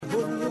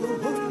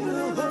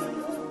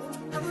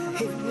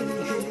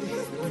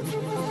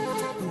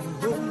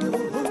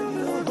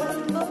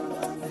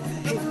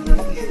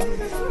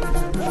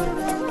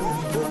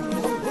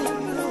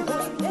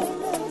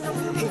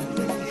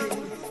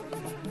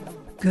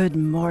Good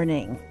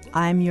morning.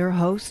 I'm your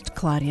host,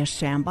 Claudia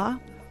Shamba,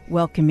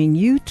 welcoming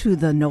you to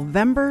the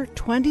November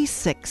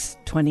 26,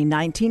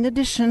 2019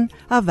 edition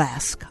of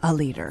Ask a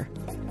Leader.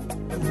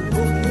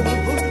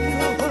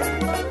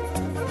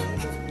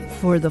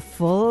 For the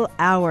full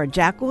hour,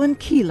 Jacqueline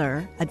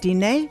Keeler, a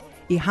Diné,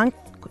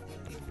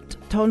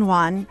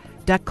 Ihanktonwan,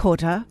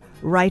 Dakota,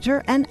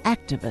 writer and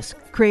activist,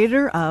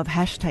 creator of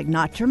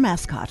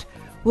 #NotYourMascot,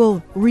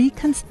 will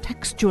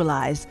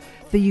recontextualize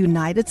the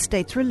United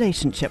States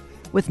relationship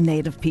with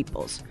Native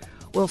peoples.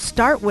 We'll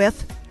start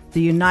with the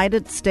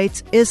United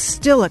States is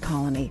still a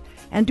colony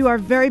and do our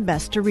very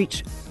best to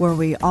reach where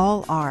we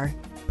all are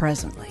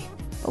presently.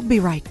 We'll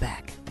be right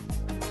back.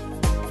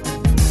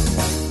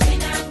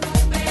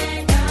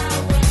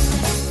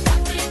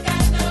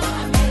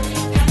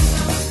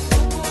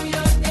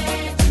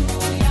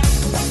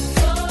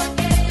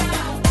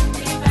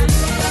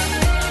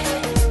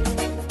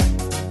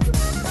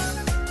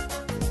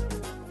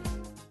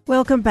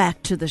 Welcome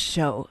back to the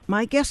show.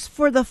 My guest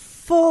for the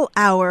full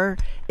hour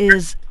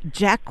is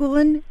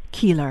Jacqueline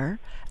Keeler,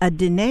 a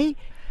Diné,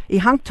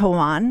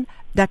 Ihanktonwan,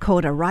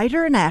 Dakota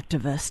writer and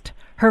activist.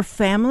 Her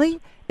family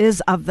is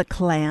of the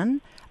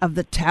clan of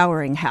the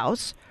Towering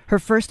House. Her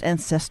first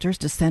ancestors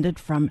descended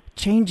from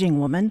Changing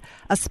Woman,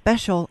 a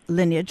special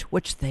lineage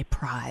which they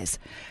prize.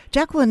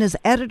 Jacqueline is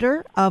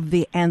editor of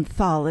the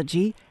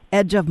anthology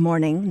Edge of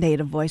Morning,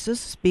 Native Voices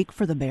Speak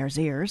for the Bear's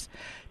Ears.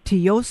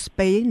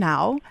 Tiospe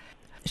Now.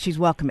 She's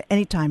welcome at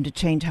any time to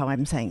change how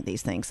I'm saying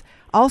these things.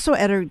 Also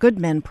editor Good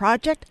Men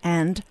Project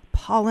and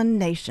Pollen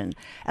Nation,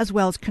 as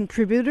well as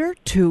contributor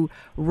to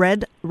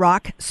Red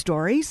Rock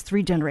Stories,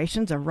 3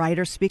 generations of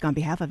writers speak on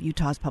behalf of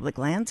Utah's public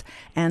lands,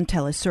 and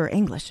Telesur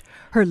English.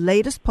 Her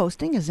latest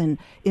posting is in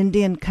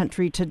Indian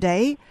Country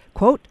Today,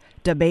 quote,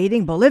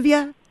 debating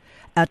Bolivia,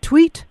 a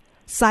tweet,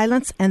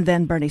 silence, and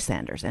then Bernie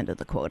Sanders, end of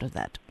the quote of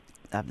that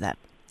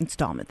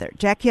installment there.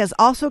 Jackie has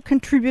also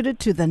contributed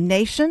to The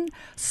Nation,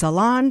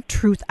 Salon,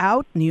 Truth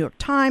Out, New York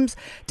Times,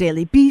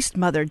 Daily Beast,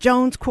 Mother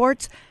Jones,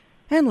 Quartz,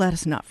 and let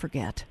us not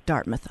forget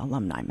Dartmouth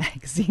Alumni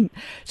Magazine.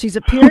 She's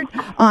appeared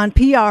on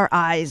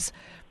PRI's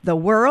The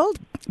World,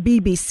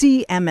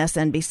 BBC,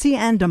 MSNBC,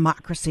 and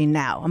Democracy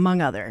Now!,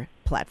 among other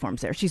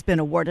platforms there. She's been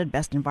awarded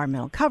Best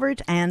Environmental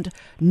Coverage and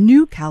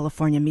New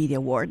California Media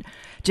Award.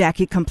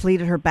 Jackie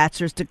completed her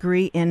bachelor's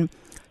degree in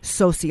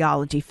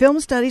Sociology, Film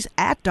Studies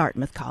at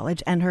Dartmouth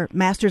College, and her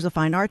Master's of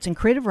Fine Arts in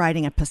Creative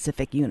Writing at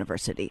Pacific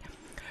University.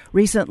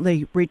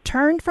 Recently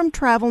returned from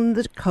travel in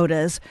the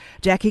Dakotas,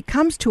 Jackie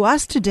comes to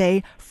us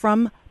today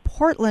from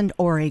Portland,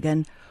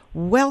 Oregon.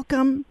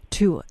 Welcome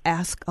to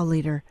Ask a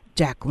Leader,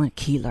 Jacqueline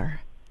Keeler.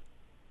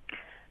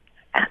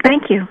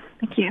 Thank you.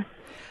 Thank you.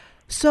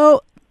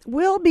 So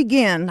we'll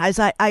begin, as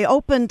I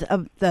opened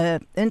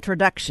the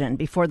introduction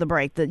before the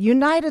break. The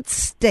United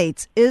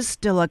States is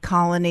still a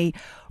colony.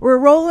 We're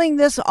rolling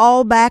this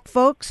all back,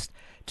 folks,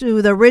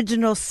 to the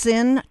original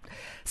sin.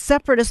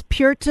 Separatist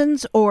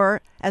Puritans,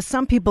 or as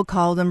some people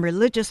call them,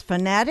 religious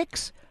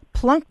fanatics,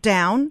 plunked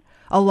down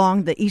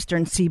along the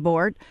eastern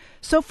seaboard.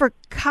 So for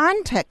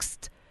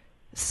context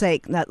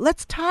sake,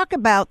 let's talk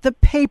about the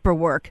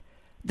paperwork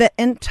that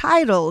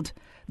entitled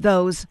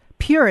those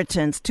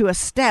Puritans to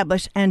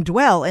establish and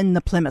dwell in the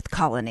Plymouth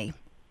Colony.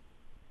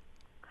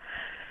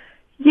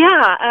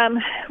 Yeah,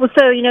 well,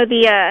 so,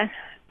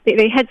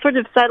 they had sort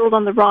of settled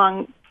on the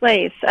wrong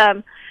place.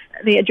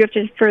 They had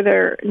drifted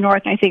further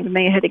north, I think, than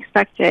they had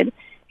expected.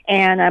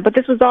 And but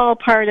this was all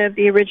part of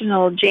the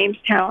original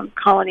Jamestown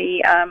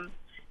colony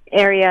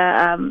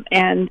area,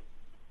 and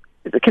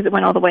because it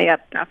went all the way up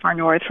far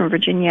north from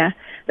Virginia,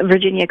 the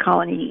Virginia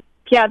colony.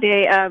 Yeah,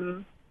 they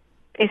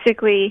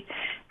basically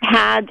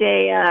had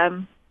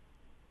an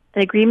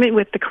agreement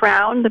with the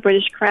Crown, the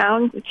British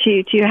Crown,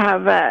 to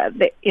have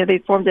they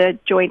formed a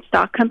joint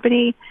stock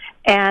company,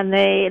 and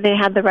they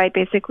had the right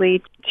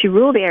basically to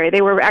rule the area.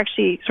 They were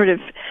actually sort of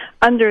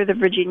under the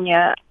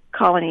Virginia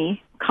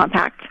colony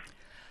compact.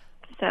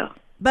 So,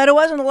 but it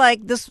wasn't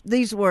like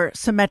these were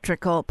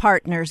symmetrical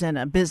partners in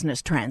a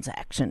business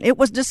transaction. It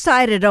was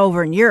decided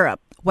over in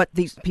Europe what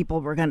these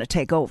people were going to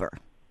take over.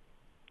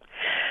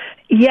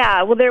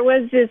 Yeah, well, there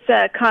was this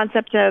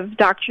concept of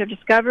doctrine of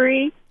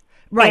discovery.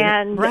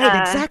 Right,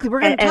 exactly.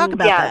 We're going to talk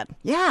about that.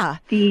 Yeah.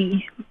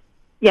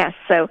 Yes,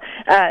 so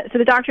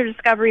the doctrine of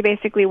discovery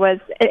basically was,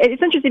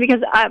 it's interesting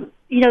because,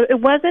 it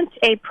wasn't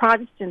a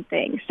Protestant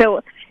thing.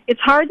 So it's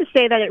hard to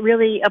say that it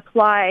really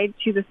applied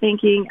to the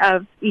thinking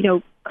of,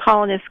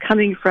 colonists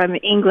coming from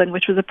England,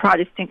 which was a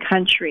Protestant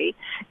country.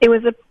 It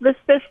was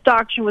this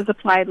doctrine was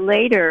applied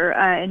later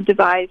and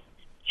devised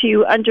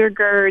to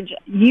undergird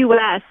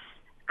U.S.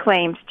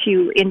 claims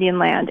to Indian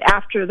land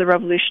after the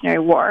Revolutionary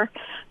War.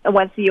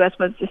 Once the U.S.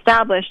 was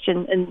established,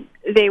 and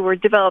they were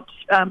developed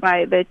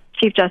by the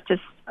Chief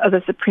Justice of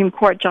the Supreme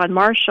Court, John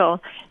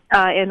Marshall,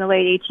 in the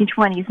late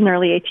 1820s and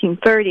early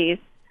 1830s.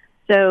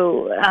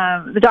 So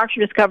the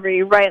doctrine of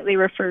discovery rightly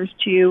refers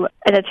to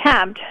an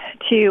attempt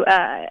to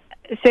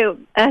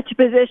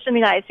position the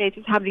United States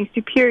as having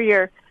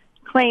superior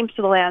claims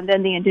to the land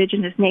than the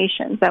indigenous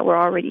nations that were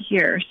already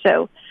here.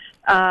 So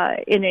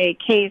in a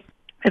case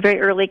a very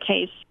early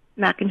case,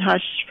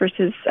 McIntosh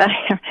versus,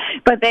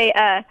 but they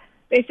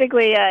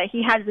basically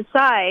he had to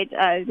decide,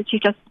 the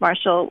Chief Justice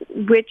Marshall,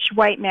 which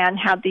white man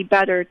had the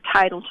better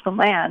title to the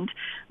land.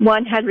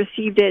 One had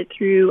received it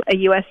through a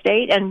U.S.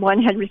 state, and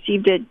one had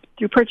received it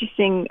through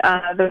purchasing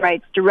the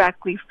rights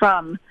directly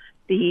from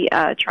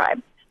the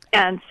tribe.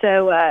 And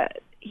so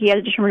he had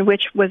to determine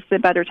which was the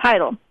better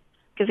title,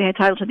 because they had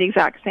title to the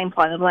exact same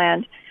plot of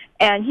land.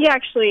 And he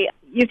actually,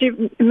 you have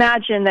to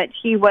imagine that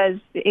he was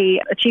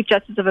a Chief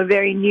Justice of a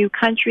very new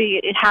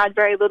country. It had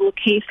very little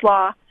case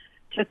law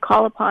to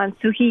call upon,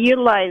 so he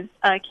utilized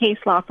case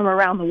law from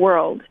around the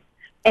world.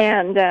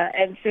 And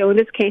so in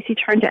this case, he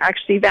turned to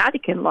actually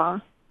Vatican law,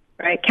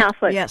 right,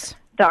 Catholic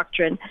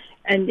doctrine.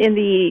 And in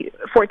the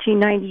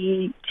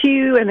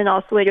 1492, and then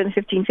also later in the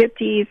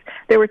 1550s,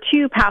 there were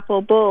two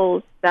papal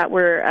bulls that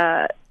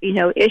were,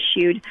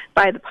 issued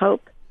by the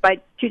Pope, by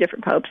two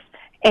different popes,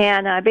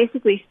 and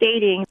basically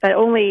stating that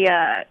only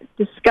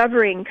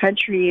discovering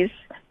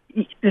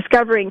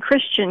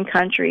Christian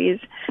countries,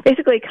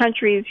 basically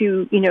countries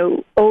who,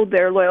 owed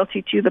their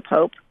loyalty to the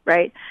Pope,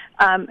 right,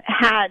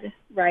 had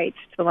rights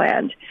to the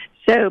land.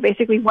 So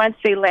basically once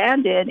they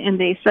landed and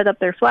they set up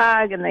their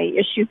flag and they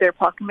issued their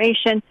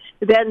proclamation,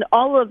 then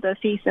all of the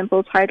fee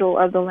simple title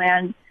of the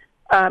land,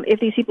 if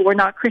these people were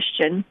not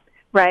Christian,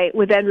 right,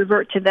 would then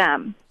revert to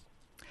them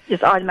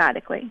just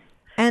automatically.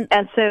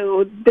 And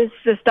so this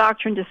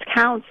doctrine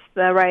discounts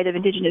the right of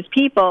indigenous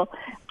people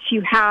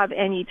to have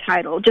any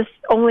title, just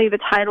only the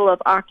title of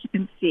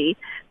occupancy,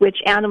 which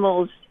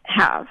animals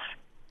have,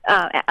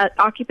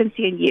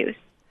 occupancy and use.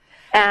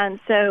 And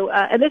so,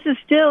 and this is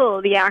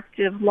still the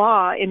active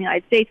law in the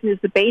United States and is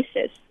the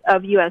basis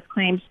of U.S.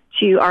 claims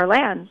to our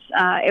lands.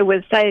 It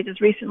was cited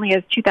as recently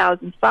as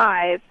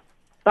 2005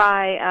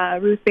 by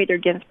Ruth Bader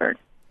Ginsburg.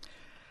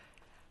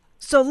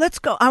 So let's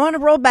go. I want to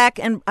roll back,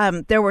 and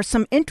there were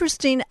some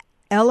interesting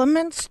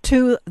elements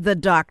to the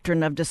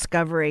doctrine of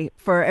discovery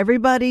for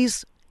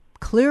everybody's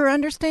clear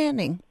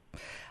understanding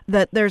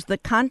that there's the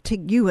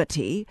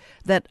contiguity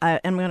that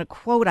I'm going to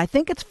quote, I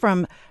think it's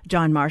from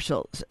John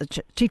Marshall's,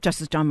 Chief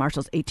Justice John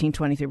Marshall's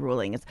 1823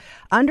 ruling. It's,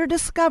 under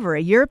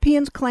discovery,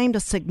 Europeans claimed a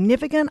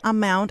significant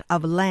amount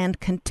of land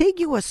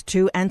contiguous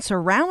to and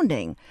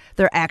surrounding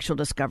their actual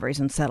discoveries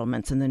and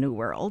settlements in the New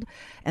World,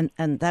 and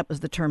that was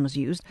the term was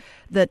used.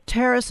 The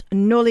terras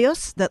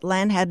nullius, that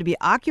land had to be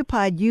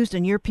occupied, used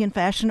in European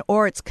fashion,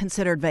 or it's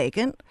considered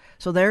vacant.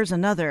 So there's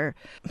another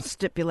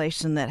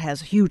stipulation that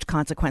has huge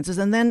consequences.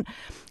 And then,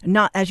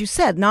 not as you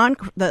said,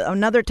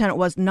 another tenet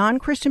was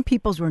non-Christian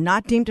peoples were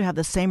not deemed to have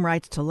the same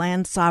rights to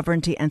land,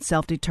 sovereignty, and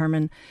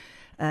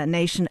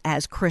self-determination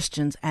as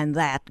Christians, and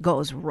that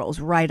rolls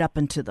right up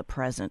into the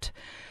present.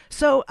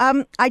 So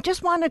I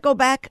just want to go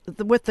back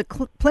with the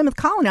Plymouth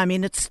Colony. I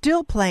mean, it's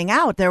still playing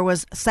out. There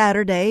was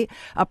Saturday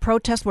a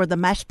protest where the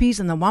Mashpees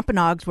and the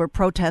Wampanoags were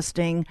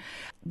protesting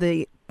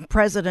the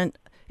president.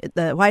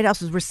 The White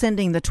House was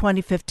rescinding the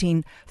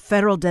 2015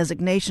 federal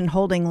designation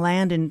holding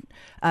land in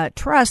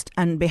trust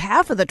on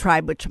behalf of the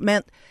tribe, which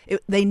meant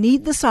they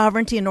need the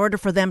sovereignty in order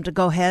for them to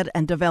go ahead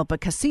and develop a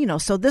casino.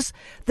 So this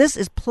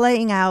is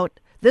playing out.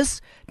 This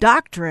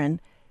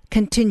doctrine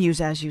continues,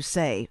 as you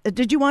say.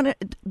 Did you want to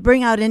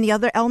bring out any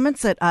other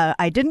elements that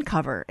I didn't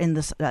cover in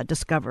this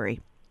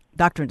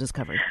doctrine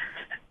discovery?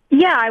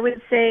 Yeah, I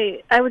would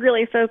say I would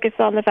really focus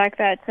on the fact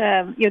that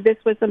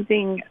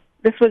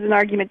this was an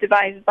argument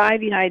devised by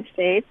the United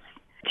States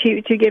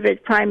to give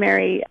it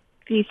primary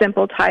fee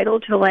simple title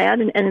to the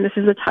land, and this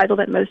is a title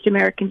that most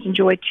Americans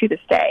enjoy to this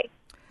day.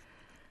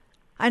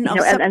 I know.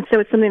 And so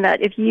it's something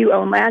that if you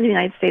own land in the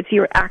United States,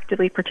 you are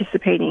actively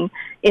participating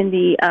in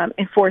the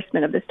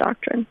enforcement of this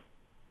doctrine.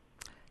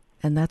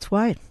 And that's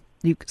why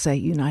you could say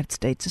United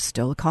States is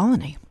still a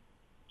colony.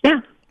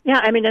 Yeah.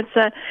 I mean,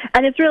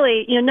 it's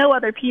really, no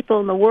other people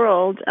in the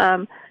world.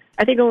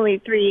 I think only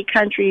 3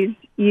 countries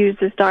use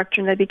this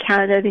doctrine. That'd be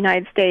Canada, the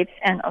United States,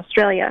 and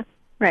Australia,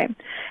 right?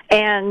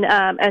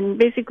 And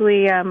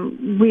basically,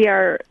 we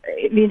are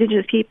the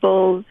indigenous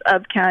peoples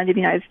of Canada,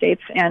 the United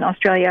States, and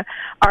Australia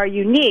are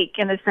unique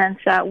in the sense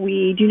that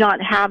we do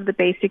not have the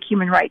basic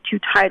human right to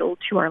title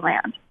to our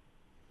land.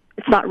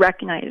 It's not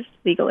recognized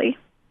legally,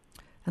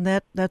 and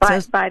that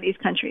by these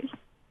countries,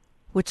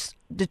 which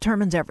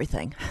determines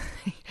everything.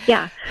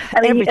 Yeah,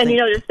 I mean, and you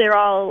notice they're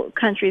all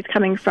countries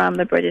coming from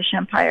the British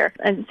Empire,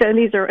 and so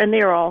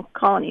they are all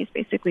colonies,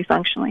 basically,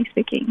 functionally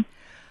speaking.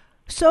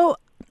 So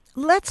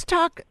let's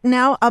talk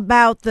now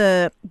about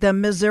the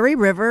Missouri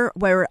River,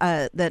 where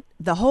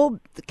the whole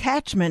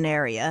catchment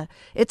area.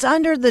 It's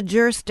under the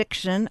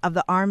jurisdiction of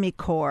the Army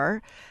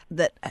Corps.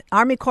 The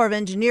Army Corps of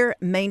Engineers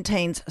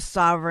maintains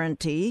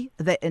sovereignty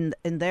in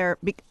their.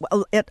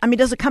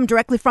 Does it come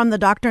directly from the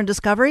Doctrine of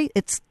Discovery?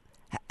 It's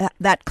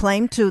that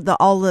claim to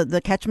all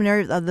the catchment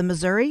area of the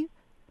Missouri?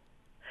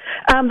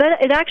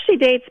 But it actually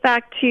dates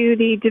back to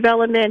the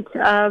development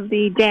of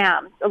the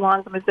dams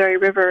along the Missouri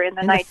River in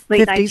the late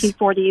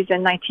 1940s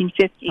and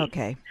 1950s.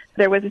 Okay.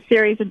 There was a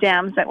series of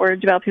dams that were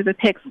developed through the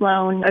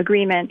Pix-Loan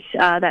Agreement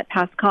that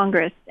passed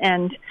Congress.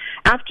 And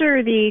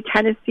after the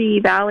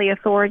Tennessee Valley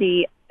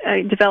Authority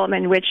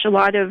development in which a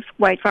lot of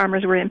white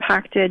farmers were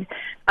impacted.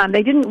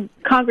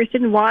 Congress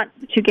didn't want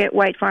to get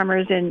white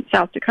farmers in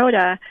South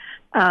Dakota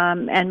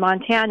and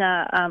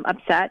Montana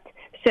upset,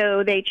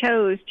 so they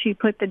chose to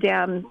put the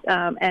dams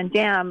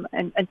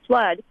and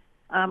flood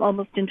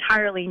almost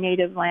entirely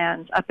native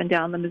lands up and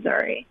down the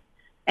Missouri.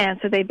 And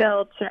so they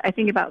built, I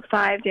think, about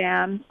 5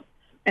 dams.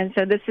 And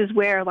so this is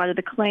where a lot of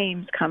the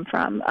claims come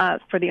from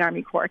for the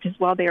Army Corps, because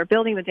while they were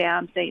building the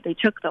dams, they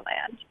took the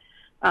land.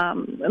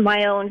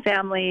 My own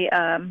family,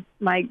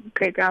 my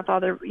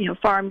great-grandfather,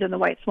 farmed in the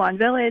White Swan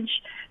Village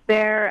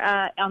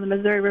there on the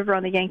Missouri River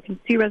on the Yankton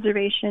Sioux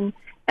Reservation,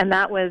 and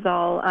that was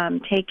all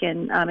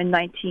taken in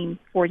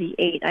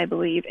 1948, I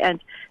believe.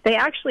 And they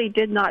actually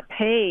did not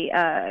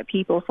pay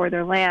people for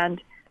their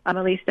land, at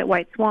least at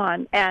White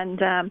Swan,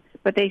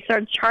 but they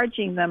started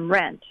charging them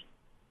rent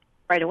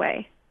right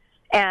away.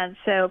 And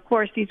so, of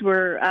course, these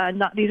were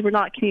not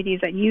communities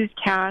that used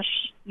cash.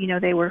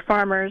 They were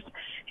farmers,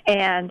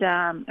 and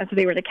so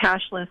they were a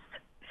cashless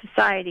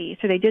society.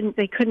 So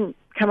they couldn't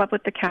come up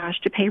with the cash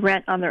to pay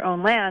rent on their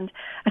own land,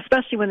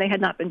 especially when they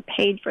had not been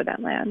paid for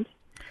that land.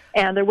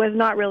 And there was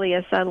not really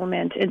a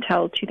settlement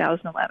until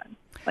 2011,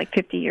 like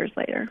 50 years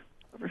later,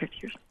 over 50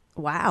 years.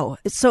 Wow.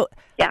 So,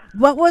 yeah.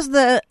 What was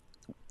the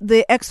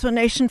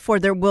explanation for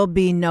there will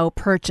be no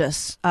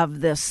purchase of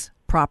this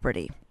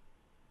property?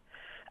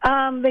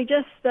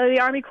 The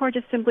Army Corps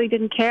just simply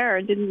didn't care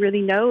and didn't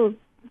know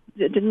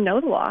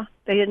the law.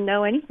 They didn't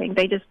know anything.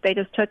 They just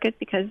took it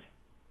because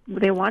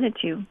they wanted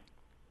to.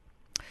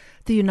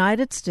 The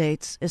United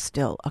States is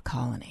still a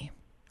colony.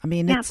 I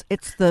mean,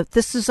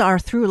 this is our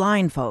through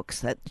line,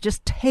 folks, that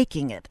just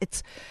taking it.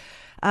 It's,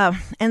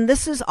 and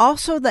this is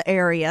also the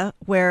area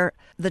where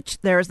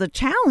there's the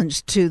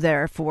challenge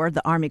therefore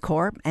the Army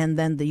Corps and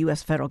then the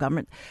U.S. federal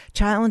government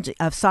challenge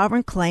of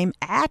sovereign claim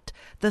at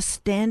the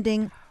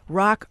Standing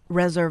Rock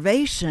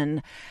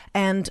Reservation,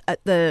 and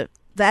let's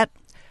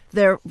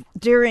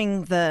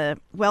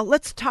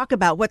talk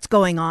about what's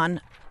going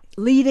on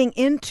leading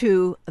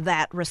into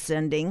that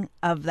rescinding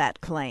of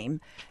that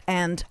claim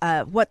and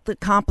what the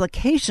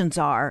complications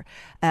are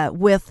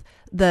with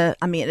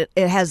it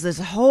has this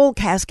whole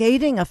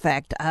cascading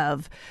effect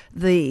of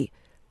the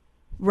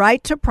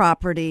right to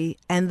property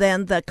and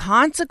then the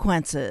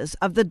consequences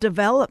of the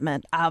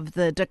development of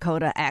the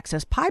Dakota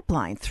Access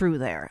Pipeline through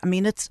there. I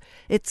mean, it's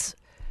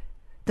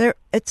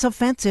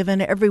offensive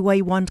in every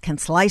way one can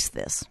slice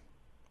this.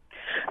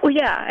 Well,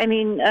 yeah. I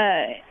mean,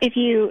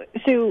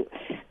 so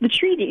the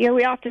treaty,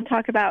 we often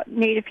talk about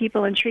Native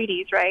people and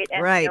treaties, right?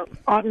 And, right.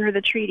 Honor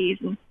the treaties.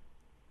 And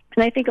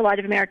I think a lot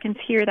of Americans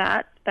hear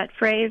that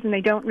phrase and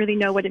they don't really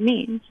know what it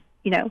means,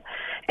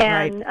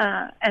 And,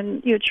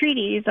 right.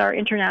 Treaties are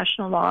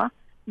international law.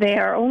 They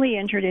are only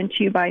entered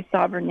into by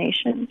sovereign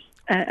nations.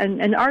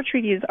 And our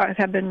treaties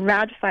have been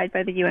ratified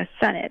by the U.S.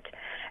 Senate.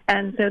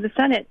 And so the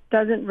Senate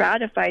doesn't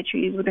ratify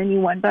treaties with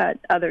anyone but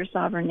other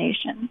sovereign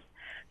nations.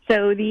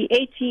 So the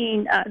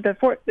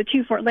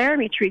two Fort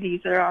Laramie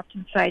treaties that are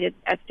often cited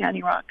at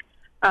Standing Rock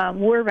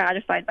were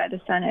ratified by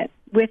the Senate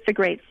with the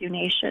Great Sioux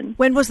Nation.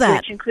 When was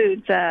that? Which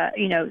includes,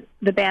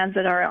 the bands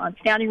that are on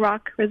Standing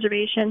Rock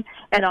Reservation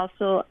and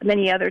also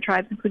many other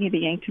tribes, including the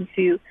Yankton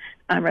Sioux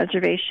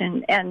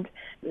Reservation. And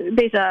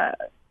there's a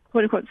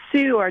quote-unquote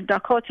Sioux or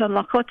Dakota and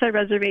Lakota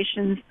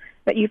reservations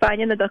that you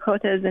find in the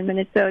Dakotas in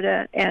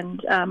Minnesota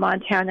and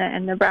Montana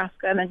and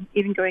Nebraska, and then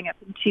even going up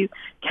into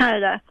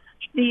Canada.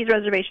 These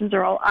reservations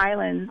are all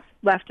islands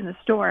left in the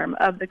storm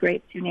of the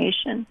Great Sioux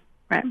Nation,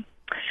 right?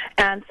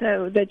 And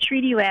so the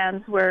treaty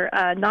lands were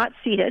not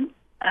ceded,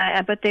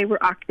 but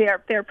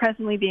they're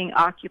presently being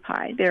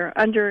occupied. They're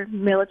under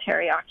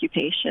military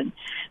occupation,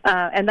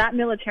 and that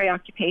military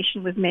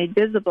occupation was made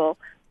visible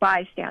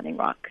by Standing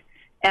Rock.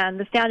 And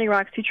the Standing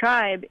Rock Sioux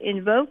tribe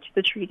invoked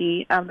the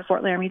treaty, the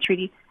Fort Laramie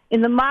Treaty, in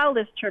the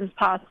mildest terms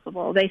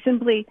possible. They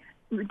simply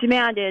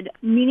demanded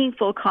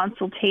meaningful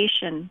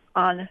consultation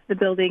on the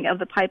building of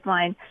the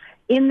pipeline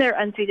in their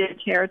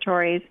unceded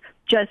territories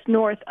just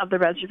north of the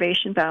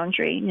reservation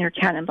boundary near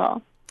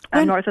Cannonball,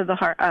 north of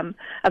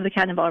the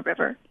Cannonball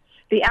River.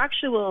 The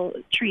actual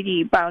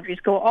treaty boundaries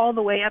go all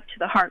the way up to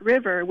the Heart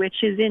River,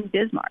 which is in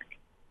Bismarck,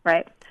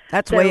 right?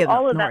 That's way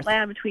all of north. That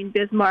land between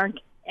Bismarck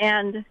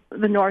and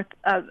the north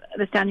of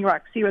the Standing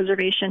Rock Sioux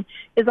Reservation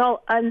is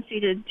all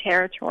unceded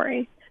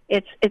territory.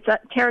 It's a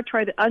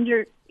territory that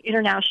under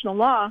international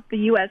law, the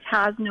U.S.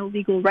 has no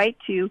legal right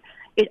to.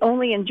 It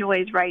only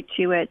enjoys right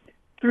to it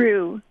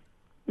through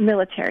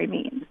military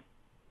means.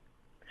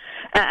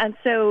 And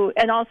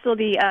also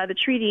the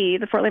treaty,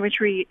 the Fort Laramie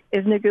Treaty,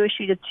 is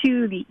negotiated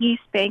to the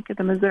east bank of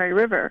the Missouri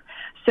River.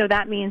 So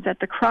that means that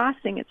the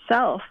crossing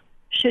itself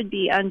should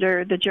be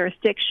under the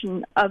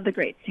jurisdiction of the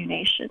Great Sioux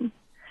Nation.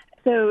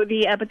 So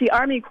but the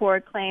Army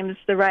Corps claims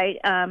the right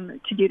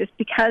to do this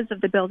because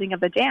of the building of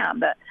the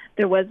dam.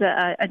 There was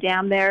a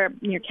dam there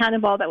near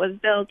Cannonball that was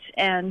built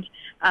and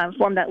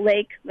formed that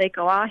Lake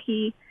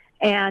Oahe,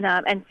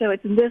 and so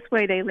it's in this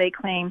way they lay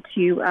claim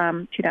to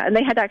that. And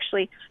they had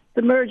actually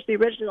submerged the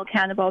original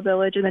Cannonball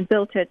village and then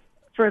built it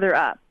further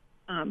up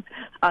on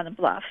a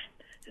bluff.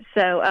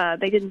 So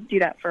they didn't do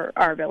that for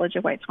our village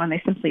of White Swan.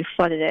 They simply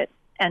flooded it.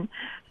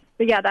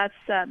 But yeah,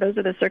 those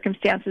are the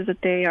circumstances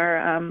that they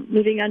are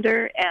living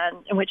under, and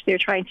in which they're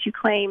trying to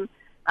claim,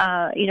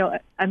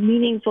 a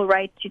meaningful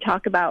right to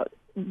talk about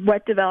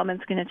what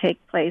development is going to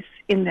take place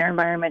in their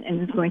environment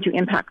and is going to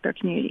impact their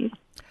communities.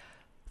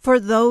 For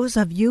those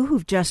of you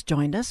who've just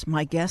joined us,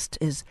 my guest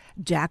is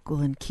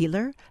Jacqueline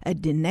Keeler, a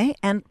Diné,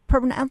 and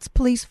pronounce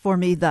please for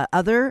me the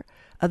other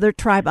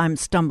tribe I'm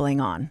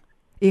stumbling on.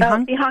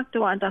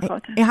 Ihanktonwan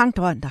Dakota.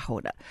 Ihanktonwan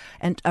Dakota.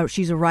 And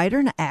she's a writer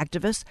and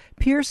activist,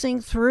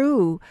 piercing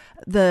through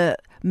the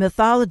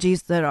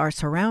mythologies that are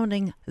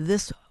surrounding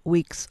this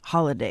week's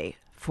holiday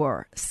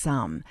for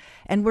some.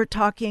 And we're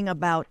talking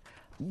about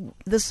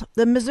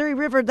the Missouri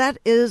River.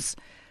 That's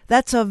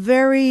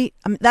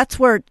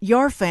where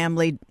your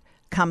family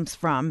comes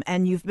from,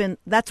 and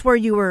that's where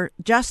you were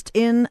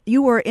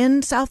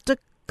in South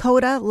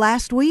Dakota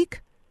last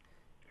week?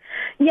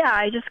 Yeah,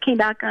 I just came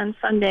back on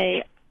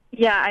Sunday.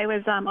 Yeah, I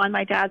was on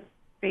my dad's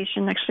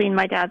reservation, actually in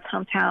my dad's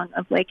hometown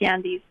of Lake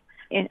Andes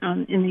in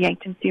the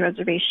Yankton Sea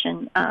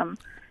Reservation. And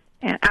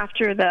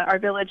after our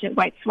village at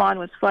White Swan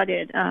was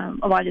flooded,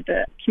 a lot of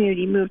the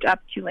community moved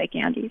up to Lake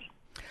Andes.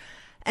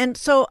 And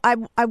so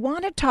I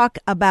want to talk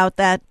about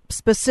that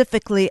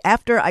specifically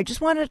after. I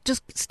just want to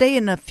just stay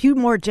in a few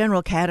more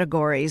general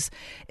categories,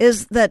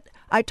 is that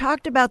I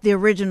talked about the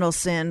original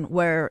sin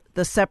where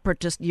the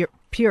Separatist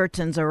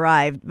Puritans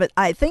arrived, but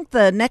I think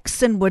the next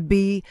sin would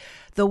be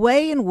the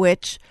way in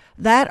which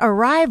that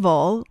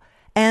arrival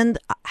and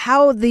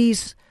how the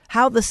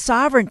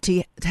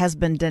sovereignty has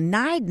been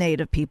denied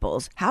Native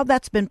peoples, how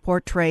that's been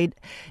portrayed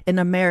in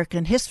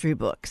American history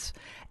books.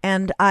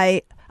 And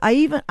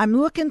I'm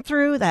looking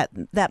through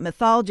that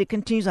mythology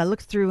continues. I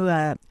look through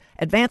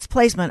Advanced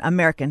Placement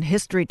American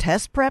History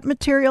Test Prep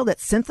material that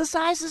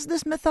synthesizes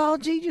this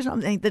mythology.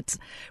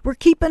 We're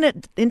keeping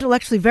it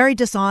intellectually very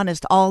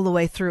dishonest all the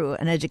way through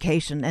an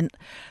education. And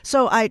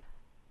so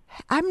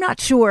I'm not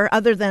sure,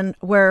 other than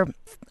where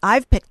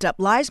I've picked up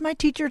lies my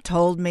teacher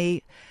told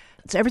me.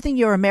 It's everything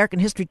your American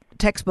history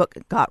textbook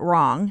got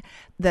wrong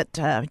that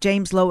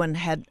James Lowen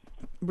had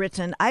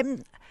written. I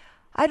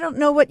don't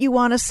know what you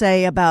want to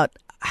say about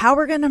how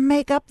we're going to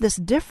make up this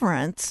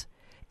difference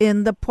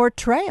in the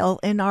portrayal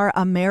in our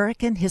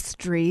American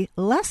history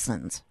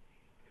lessons.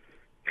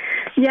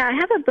 Yeah, I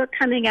have a book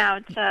coming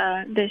out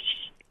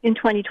in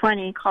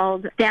 2020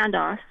 called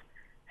Standoff,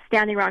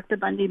 Standing Rock, the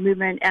Bundy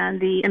Movement,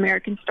 and the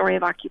American Story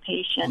of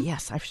Occupation.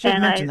 Yes, I should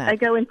mention that. I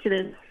go into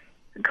this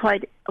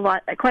quite a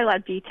lot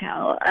of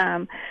detail.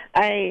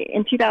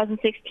 In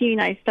 2016,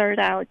 I started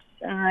out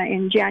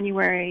in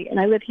January, and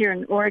I live here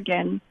in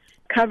Oregon,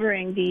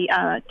 covering the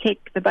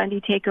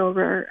Bundy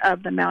takeover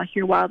of the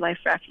Malheur Wildlife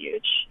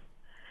Refuge,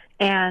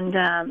 and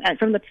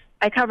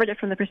I covered it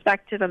from the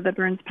perspective of the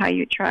Burns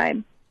Paiute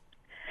tribe.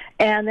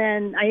 And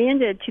then I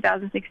ended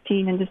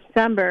 2016 in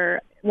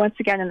December, once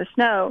again in the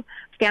snow,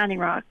 Standing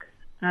Rock,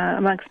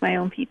 amongst my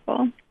own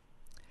people.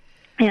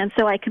 And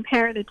so I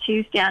compare the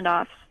two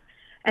standoffs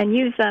and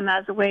use them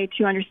as a way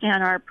to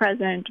understand our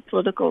present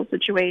political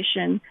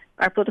situation,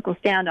 our political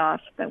standoff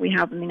that we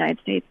have in the United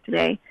States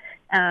today,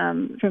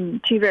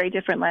 from two very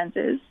different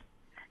lenses.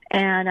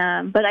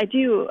 And but I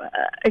do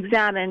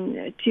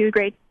examine, to a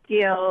great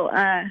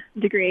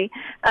degree,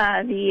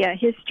 the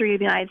history of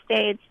the United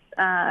States,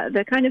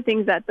 the kind of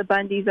things that the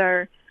Bundys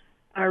are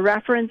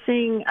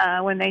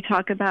referencing when they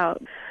talk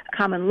about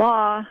common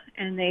law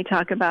and they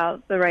talk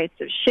about the rights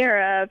of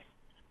sheriffs,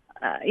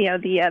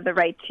 the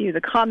right to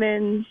the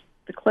commons,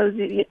 the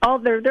closing.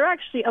 They're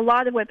actually, a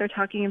lot of what they're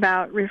talking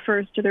about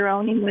refers to their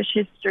own English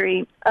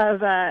history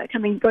of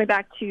going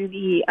back to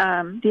the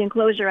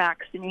Enclosure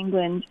Acts in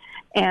England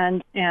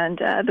and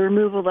the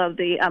removal of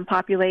the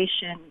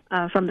population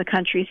from the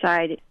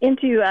countryside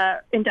into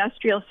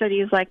industrial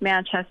cities like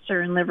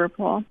Manchester and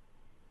Liverpool.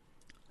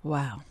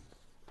 Wow.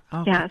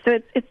 Okay. Yeah, so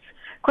it's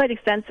quite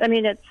extensive. I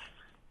mean,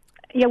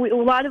 a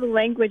lot of the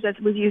language that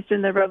was used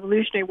in the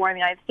Revolutionary War in the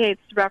United States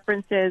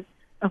references,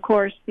 of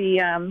course, the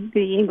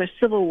English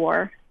Civil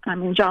War. I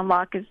mean, John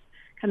Locke is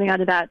coming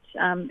out of that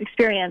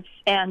experience.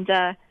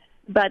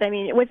 But I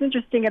mean, what's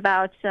interesting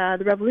about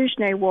the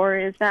Revolutionary War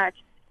is that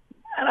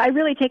I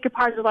really take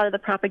apart a lot of the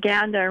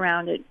propaganda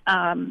around it.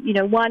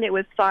 One, it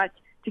was thought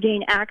to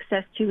gain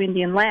access to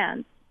Indian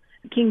lands.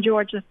 King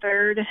George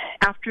III,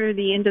 after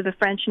the end of the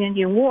French and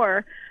Indian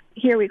War,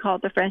 here we call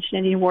it the French and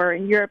Indian War.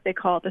 In Europe, they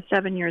call it the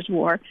 7 Years'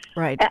 War.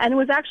 Right. And it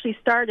was actually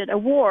started a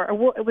war.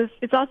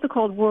 It's also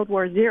called World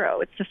War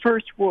Zero. It's the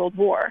first World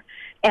War,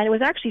 and it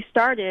was actually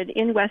started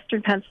in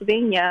Western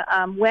Pennsylvania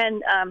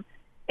when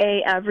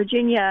a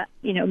Virginia,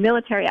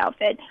 military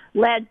outfit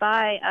led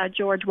by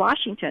George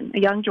Washington, a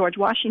young George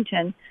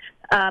Washington,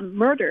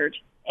 murdered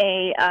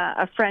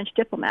a French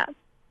diplomat.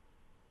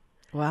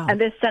 Wow.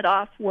 And this set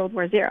off World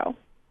War Zero.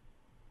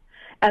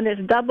 And this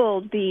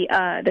doubled the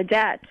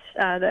debt,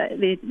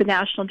 the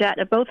national debt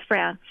of both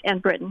France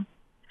and Britain.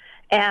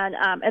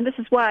 And this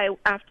is why,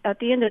 at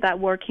the end of that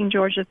war, King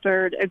George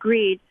III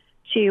agreed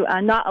to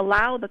not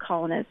allow the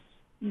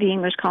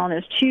English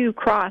colonists, to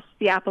cross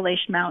the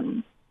Appalachian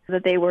Mountains.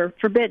 that they were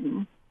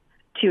forbidden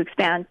to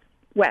expand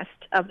west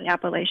of the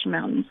Appalachian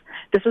Mountains.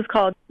 This was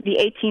called the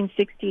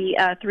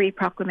 1863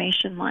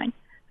 Proclamation Line.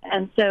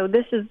 And so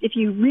this is, if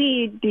you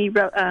read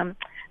the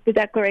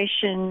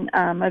Declaration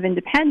of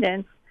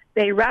Independence,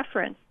 they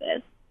reference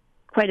this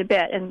quite a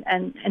bit,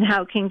 and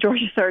how King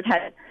George III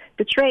had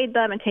betrayed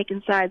them and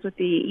taken sides with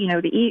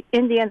the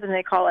Indians, and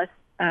they call us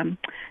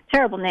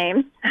terrible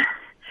names.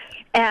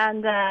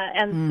 And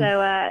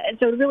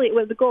so really,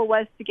 the goal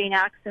was to gain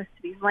access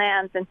to these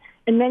lands, and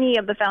many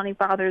of the founding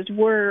fathers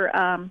were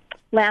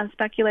land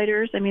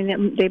speculators. I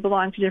mean, they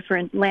belonged to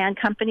different land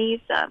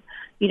companies.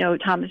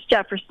 Thomas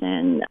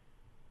Jefferson,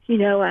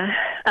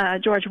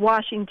 George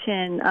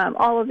Washington,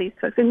 all of these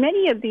folks. And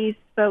many of these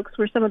folks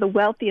were some of the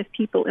wealthiest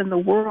people in the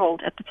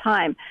world at the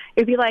time.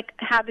 It'd be like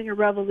having a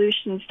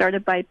revolution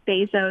started by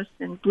Bezos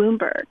and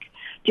Bloomberg.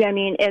 Do you know what I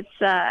mean?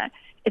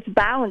 It's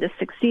bound to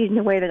succeed in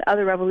a way that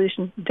other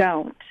revolutions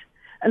don't.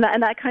 And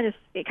that kind of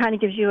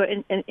gives you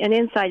an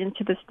insight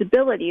into the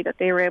stability that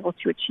they were able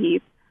to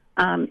achieve,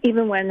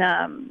 even when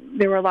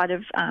there were a lot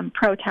of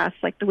protests,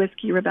 like the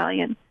Whiskey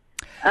Rebellion.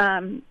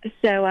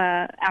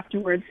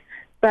 Afterwards.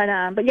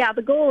 But yeah,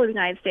 the goal of the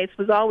United States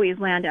was always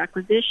land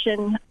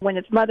acquisition. When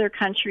its mother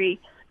country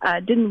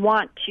didn't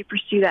want to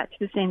pursue that to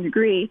the same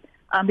degree,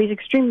 these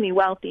extremely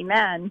wealthy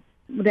men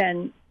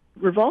then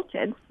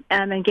revolted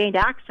and then gained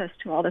access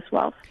to all this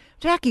wealth.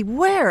 Jackie,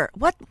 what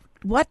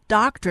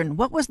doctrine,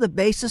 what was the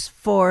basis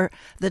for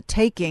the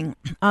taking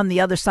on the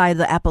other side of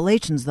the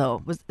Appalachians,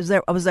 though? Was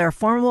there a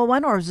formal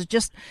one, or was it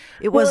just,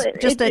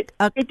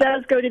 it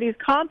does go to these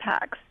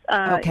compacts.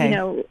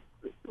 Okay.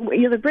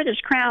 The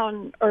British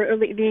crown, or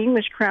the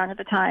English crown at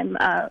the time,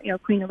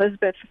 Queen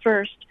Elizabeth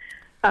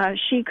I,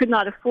 she could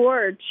not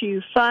afford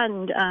to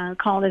fund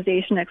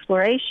colonization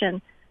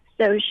exploration.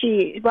 So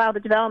while the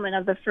development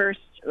of the first,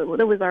 that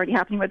was already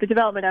happening, but the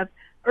development of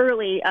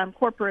early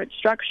corporate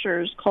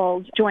structures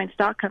called joint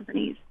stock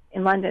companies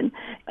in London,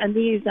 and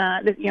these,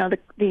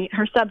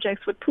 her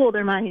subjects would pool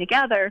their money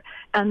together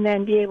and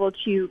then be able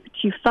to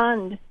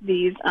fund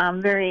these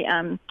very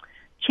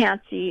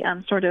chancy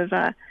sort of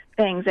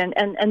things,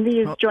 and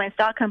these joint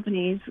stock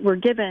companies were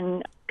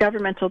given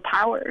governmental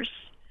powers.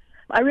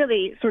 I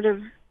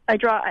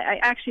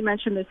actually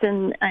mentioned this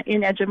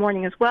in Edge of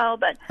Morning as well,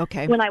 but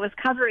okay. When I was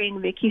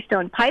covering the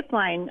Keystone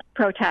Pipeline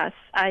protests,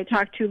 I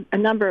talked to a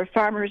number of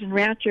farmers and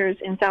ranchers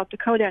in South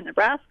Dakota and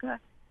Nebraska,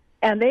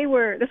 and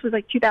this was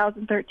like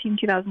 2013,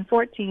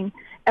 2014,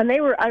 and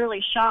they were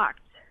utterly shocked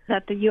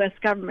that the U.S.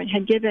 government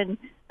had given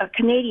a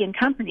Canadian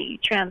company,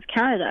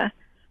 TransCanada,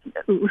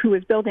 who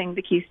was building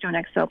the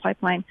Keystone XL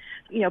pipeline,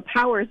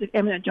 powers of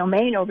eminent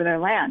domain over their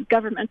land,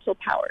 governmental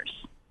powers.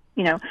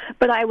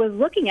 But I was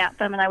looking at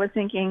them and I was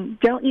thinking,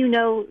 don't you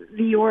know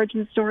the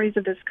origin stories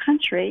of this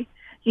country?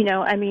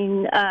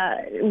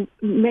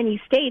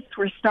 Many states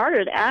were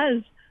started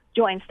as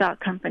joint stock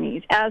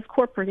companies, as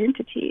corporate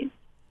entities,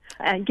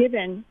 and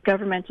given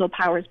governmental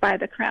powers by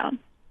the crown.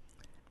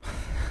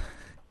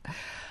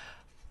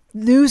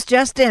 News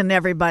just in,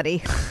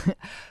 everybody.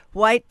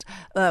 White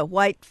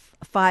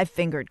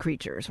five-fingered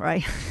creatures,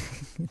 right?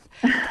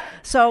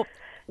 So,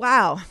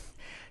 wow.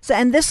 So,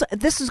 and this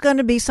is going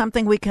to be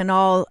something we can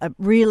all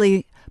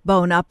really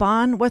bone up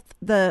on with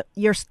the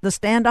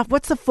standoff.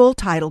 What's the full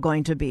title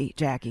going to be,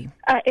 Jackie?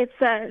 It's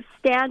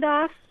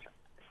Standoff,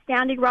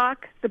 Standing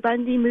Rock, the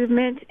Bundy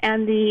Movement,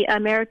 and the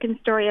American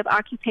Story of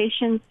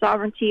Occupation,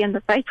 Sovereignty, and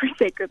the Fight for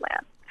Sacred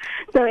Land.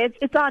 So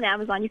it's on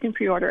Amazon. You can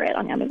pre-order it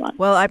on Amazon.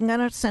 Well, I'm going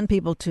to send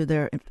people to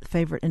their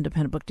favorite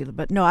independent book dealer.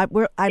 But no,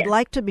 I'd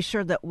like to be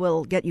sure that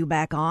we'll get you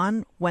back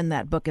on when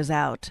that book is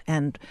out,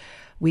 and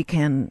we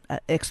can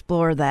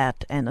explore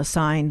that and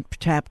assign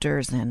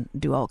chapters and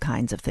do all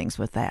kinds of things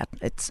with that.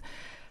 It's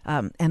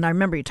and I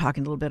remember you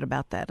talking a little bit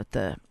about that at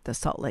the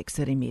Salt Lake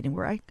City meeting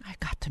where I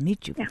got to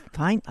meet you. Yeah.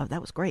 Fine. Oh,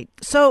 that was great.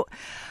 So,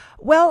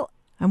 well,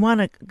 I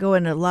want to go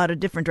in a lot of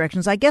different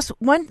directions. I guess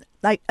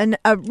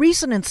a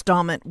recent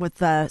installment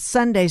with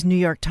Sunday's New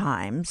York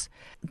Times,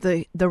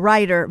 the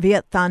writer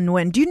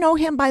Ihanktonwan. Do you know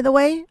him, by the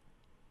way?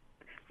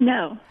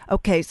 No.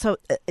 Okay, so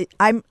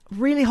I'm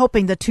really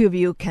hoping the two of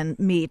you can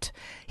meet.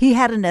 He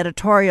had an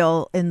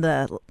editorial in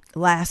the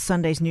last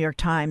Sunday's New York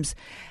Times,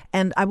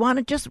 and I want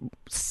to just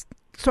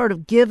sort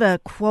of give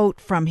a quote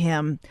from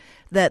him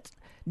that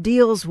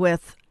deals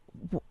with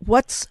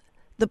what's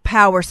the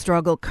power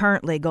struggle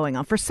currently going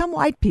on. For some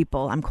white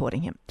people, I'm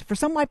quoting him, for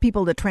some white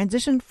people, the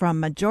transition from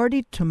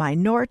majority to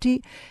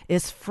minority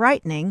is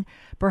frightening,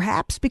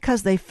 perhaps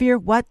because they fear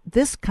what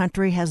this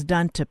country has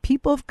done to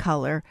people of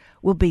color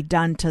will be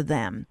done to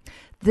them.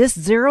 This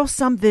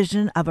zero-sum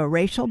vision of a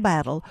racial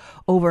battle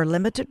over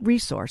limited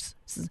resources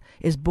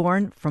is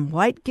born from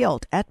white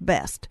guilt at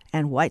best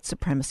and white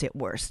supremacy at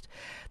worst.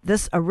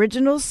 This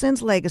original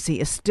sin's legacy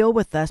is still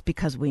with us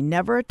because we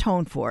never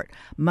atoned for it,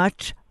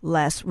 much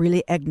less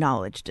really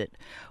acknowledged it.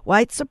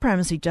 White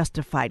supremacy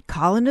justified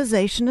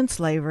colonization and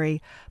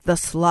slavery, the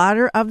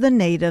slaughter of the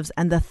natives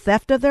and the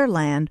theft of their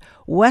land,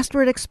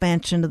 westward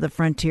expansion of the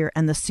frontier,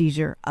 and the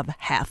seizure of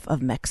half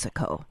of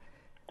Mexico.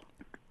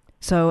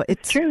 So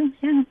it's true,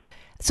 yeah.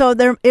 So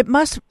it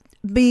must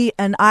be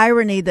an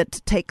irony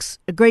that takes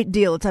a great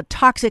deal. It's a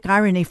toxic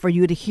irony for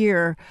you to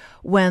hear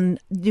when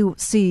you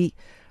see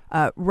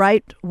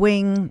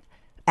right-wing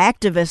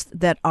activists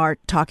that are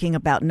talking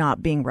about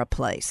not being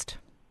replaced.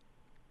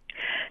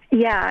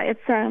 Yeah, it's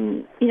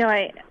I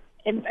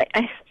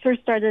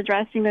first started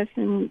addressing this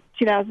in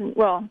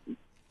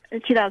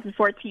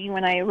 2014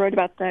 when I wrote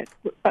about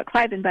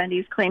Clive and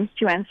Bundy's claims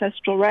to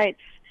ancestral rights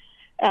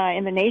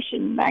in the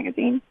Nation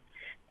magazine,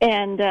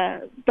 and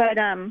but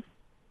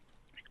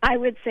I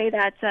would say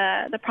that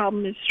the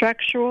problem is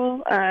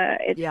structural.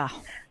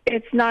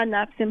 It's not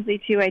enough simply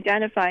to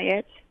identify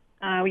it.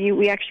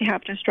 We actually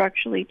have to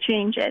structurally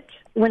change it.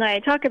 When I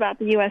talk about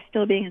the U.S.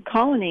 still being a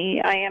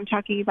colony, I am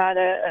talking about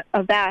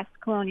a vast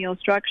colonial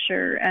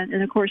structure, and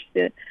of course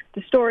the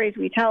stories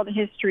we tell, the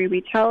history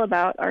we tell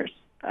about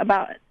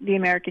the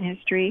American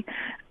history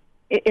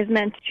is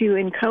meant to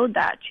encode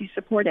that, to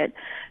support it.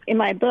 In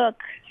my book,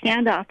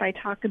 Standoff, I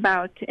talk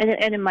about,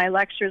 and in my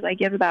lectures I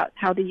give about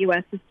how the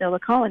U.S. is still a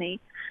colony.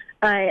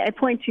 I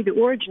point to the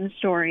origin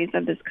stories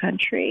of this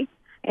country.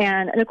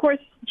 And of course,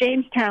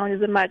 Jamestown is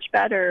a much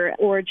better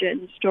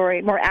origin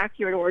story, more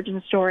accurate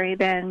origin story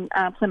than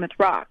Plymouth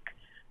Rock,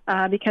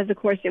 because of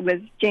course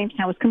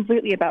Jamestown was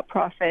completely about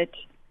profit.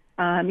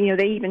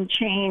 They even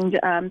chained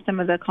some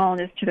of the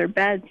colonists to their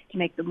beds to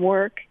make them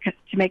work,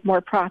 to make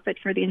more profit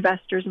for the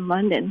investors in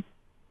London.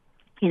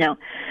 But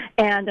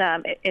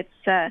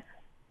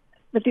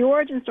the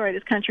origin story of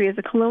this country is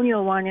a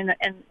colonial one,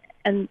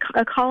 and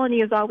a colony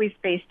is always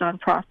based on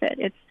profit.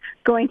 It's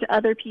going to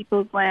other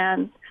people's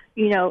lands,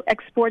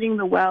 exporting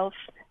the wealth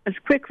as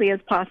quickly as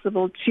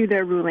possible to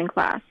their ruling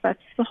class. That's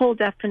the whole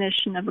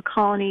definition of a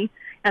colony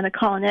and a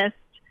colonist.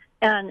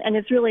 And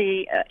it's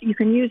really, you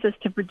can use this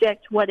to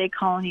predict what a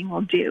colony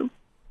will do,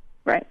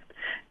 right?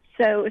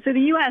 So the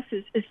U.S.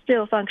 is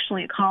still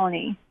functionally a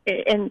colony.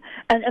 And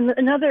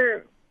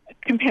another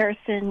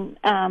comparison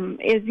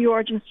is the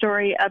origin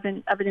story of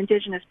an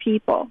indigenous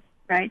people,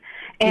 right?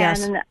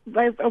 And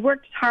yes. I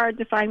worked hard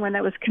to find one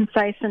that was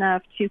concise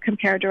enough to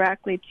compare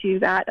directly to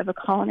that of a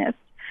colonist.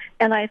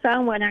 And I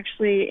found one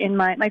actually in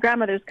my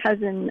grandmother's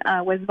cousin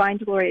was Vine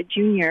Deloria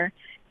Jr.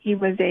 He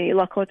was a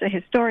Lakota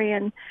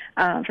historian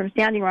from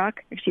Standing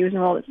Rock. She was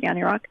enrolled at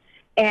Standing Rock.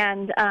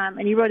 And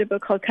he wrote a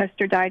book called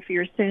Custer Died for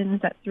Your Sins.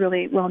 That's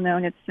really well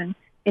known. It's an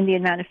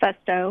Indian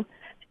manifesto.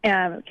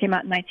 It came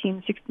out in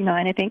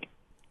 1969, I think.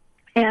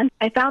 And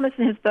I found this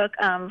in his book,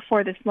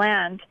 For This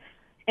Land.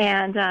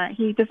 And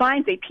he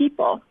defines a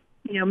people.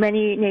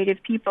 Many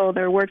Native people,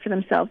 their word for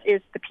themselves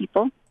is the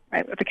people,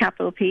 right, with a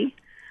capital P.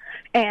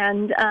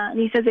 And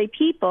he says a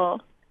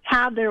people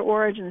have their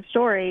origin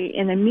story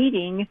in a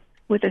meeting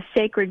with a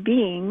sacred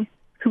being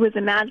who is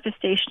a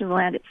manifestation of the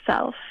land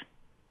itself,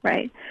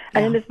 right? Yeah.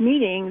 And in this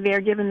meeting, they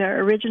are given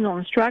their original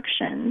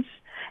instructions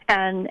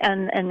and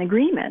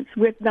agreements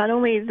with not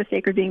only the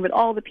sacred being, but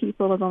all the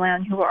people of the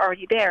land who are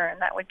already there.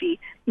 And that would be,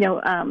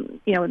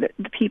 the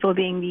people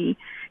being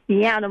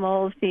the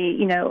animals,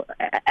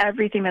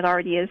 everything that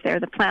already is there,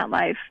 the plant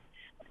life.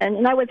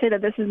 And I would say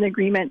that this is an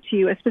agreement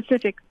to a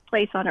specific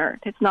place on Earth.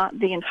 It's not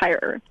the entire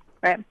Earth,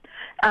 right?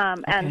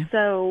 Okay. And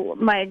so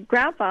my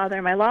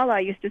grandfather, my Lala,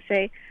 used to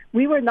say,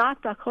 we were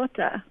not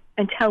Dakota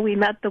until we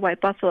met the white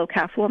buffalo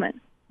calf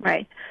woman,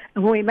 right?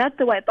 And when we met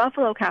the white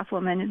buffalo calf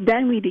woman,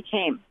 then we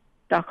became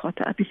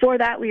Dakota. Before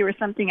that, we were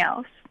something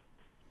else.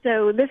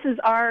 So this is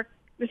us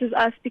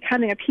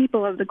becoming a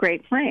people of the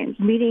Great Plains,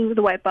 meeting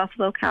the white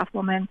buffalo calf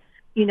woman.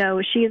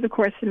 She is, of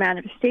course, the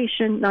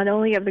manifestation not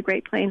only of the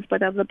Great Plains,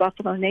 but of the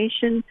Buffalo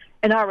Nation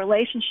and our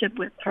relationship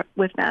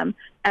with them.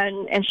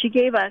 And she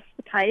gave us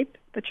the pipe,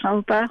 the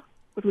champa,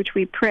 with which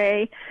we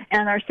pray,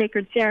 and our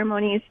sacred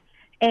ceremonies.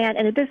 And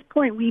at this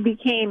point, we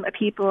became a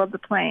people of the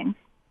plains.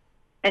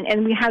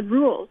 And we had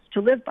rules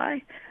to live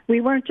by. We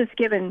weren't just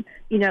given,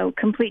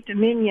 complete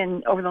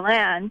dominion over the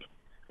land.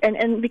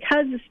 And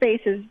because the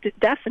space is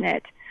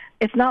definite,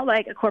 it's not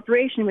like a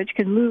corporation which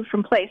can move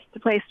from place to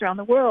place around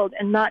the world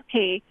and not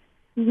be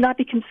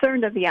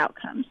concerned of the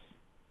outcomes,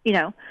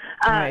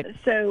 Right.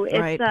 So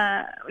it's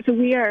so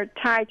we are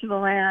tied to the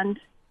land,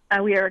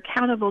 we are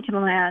accountable to the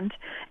land,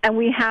 and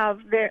we have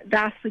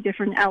vastly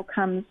different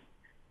outcomes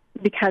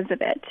because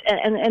of it.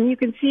 And you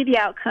can see the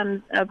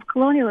outcomes of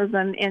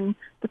colonialism in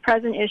the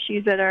present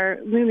issues that are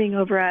looming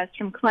over us,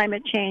 from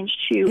climate change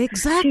to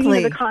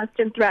the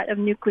constant threat of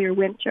nuclear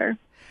winter.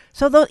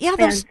 So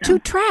there's two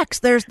tracks.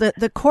 There's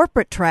the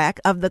corporate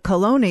track of the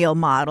colonial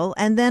model,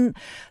 and then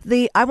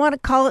I want to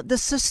call it the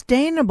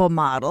sustainable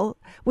model,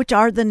 which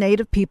are the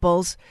Native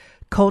people's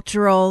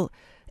cultural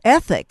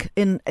ethic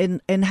in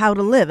how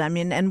to live. I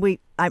mean, and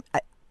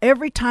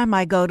every time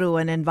I go to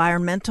an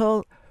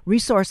environmental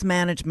resource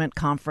management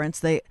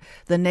conference, the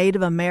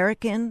Native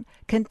American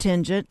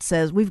contingent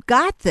says, we've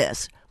got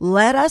this.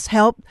 Let us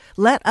help.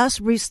 Let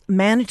us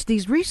manage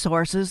these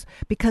resources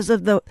because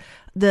of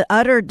the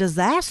utter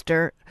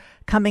disaster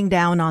coming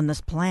down on this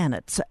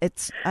planet. So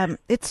it's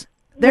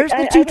there's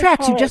the two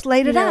tracks. You just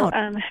laid it out.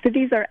 But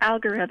these are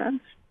algorithms,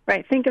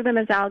 right? Think of them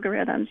as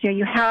algorithms.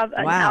 You have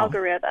an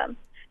algorithm,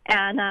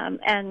 And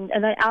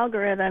that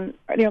algorithm,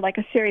 like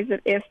a series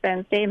of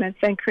if-then statements,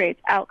 then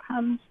creates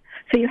outcomes.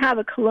 So you have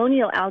a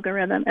colonial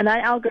algorithm, and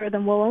that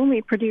algorithm will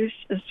only produce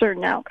a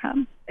certain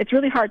outcome. It's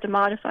really hard to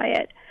modify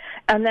it.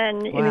 And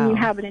then you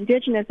have an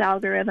indigenous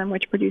algorithm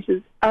which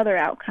produces other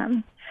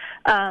outcomes.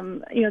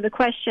 The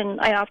question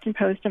I often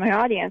pose to my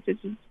audience is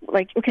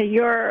like, okay,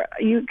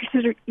 you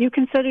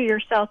consider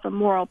yourself a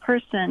moral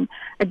person,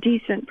 a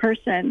decent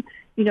person.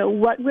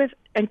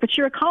 But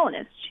you're a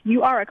colonist.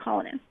 You are a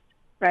colonist,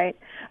 right?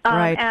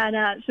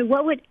 Right. So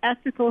what would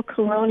ethical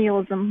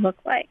colonialism look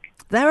like?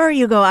 There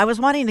you go. I was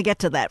wanting to get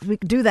to that. We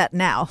can do that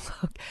now.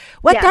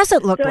 What does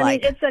it look like? I mean,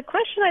 it's a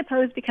question I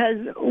pose because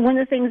one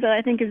of the things that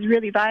I think is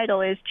really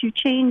vital is to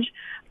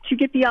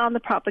get beyond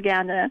the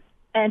propaganda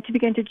and to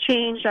begin to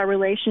change our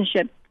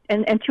relationship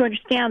and to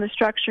understand the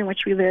structure in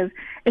which we live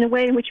in a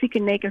way in which we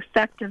can make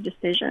effective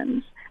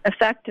decisions,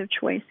 effective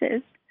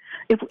choices.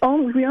 If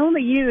we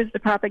only use the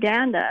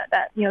propaganda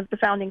that the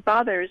Founding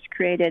Fathers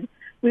created,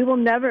 we will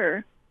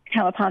never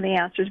come upon the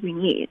answers we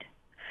need.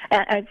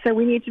 And so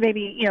we need to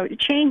maybe,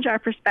 change our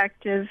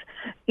perspective.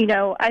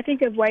 I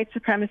think of white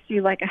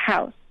supremacy like a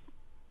house,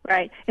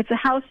 right? It's a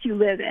house you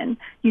live in.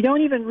 You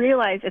don't even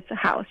realize it's a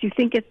house. You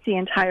think it's the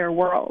entire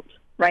world,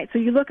 right? So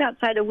you look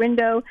outside a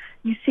window,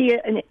 you see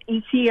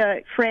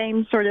a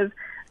framed sort of,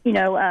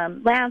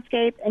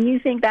 landscape, and you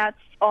think that's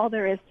all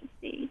there is to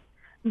see.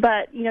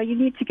 But, you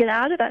need to get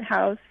out of that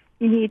house.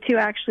 You need to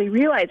actually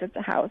realize it's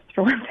a house,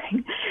 for one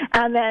thing,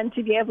 and then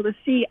to be able to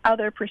see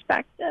other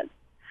perspectives.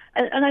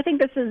 And I think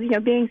this is,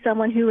 being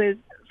someone who is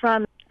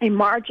from a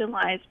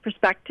marginalized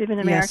perspective in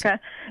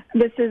America,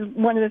 This is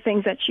one of the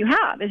things that you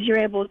have, is you're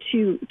able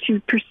to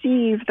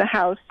perceive the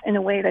house in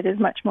a way that is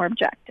much more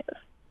objective,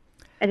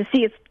 and to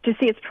see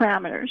its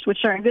parameters,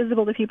 which are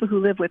invisible to people who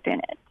live within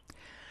it.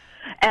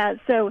 I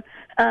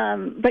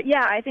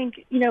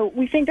think,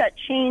 we think that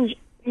change,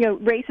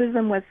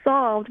 racism was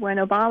solved when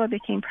Obama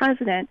became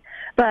president,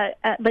 but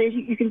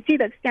you can see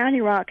that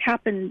Standing Rock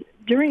happened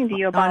during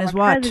the Obama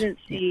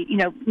presidency.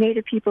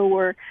 Native people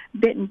were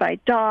bitten by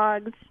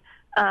dogs,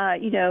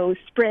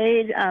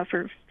 sprayed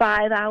for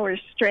 5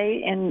 hours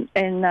straight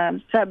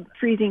in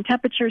sub-freezing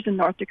temperatures in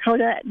North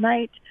Dakota at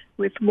night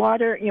with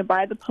water,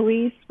 by the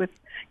police, with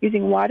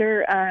using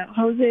water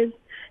hoses,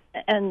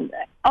 and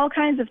all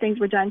kinds of things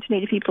were done to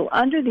Native people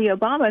under the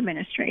Obama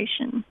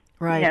administration.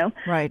 Right,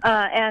 right.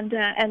 And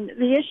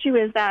the issue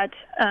is that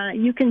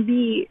you can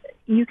be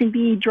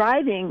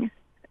driving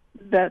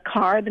the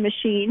car, the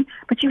machine,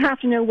 but you have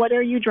to know, what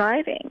are you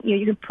driving?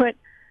 You can put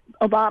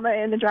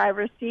Obama in the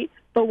driver's seat,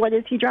 but what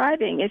is he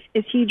driving?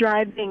 Is he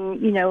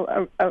driving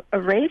a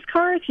race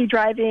car? Is he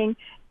driving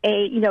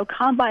a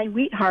combine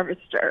wheat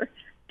harvester?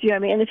 Do you know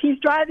what I mean? And if he's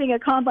driving a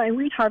combine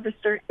wheat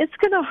harvester, it's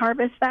going to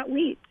harvest that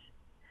wheat.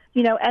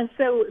 And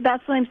so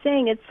that's what I'm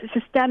saying. It's a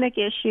systemic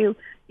issue.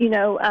 We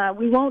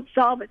won't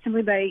solve it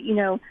simply by,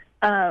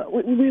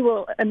 we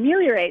will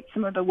ameliorate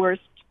some of the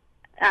worst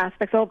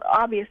aspects,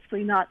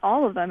 obviously not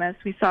all of them, as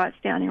we saw at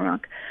Standing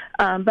Rock,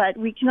 but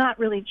we cannot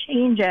really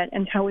change it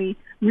until we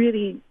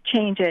really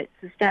change it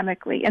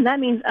systemically. And that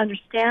means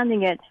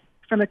understanding it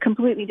from a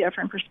completely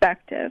different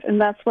perspective. And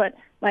that's what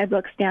my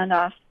book,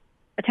 Standoff,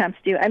 attempts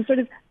to do. I'm sort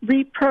of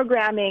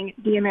reprogramming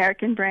the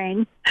American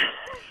brain.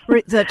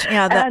 Introducing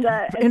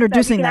that. We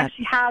can that.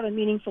 actually have a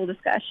meaningful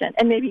discussion,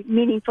 and maybe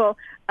meaningful,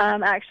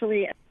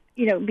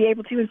 be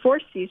able to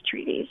enforce these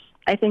treaties.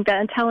 I think that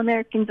until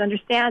Americans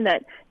understand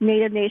that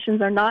Native nations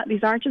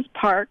these aren't just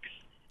parks,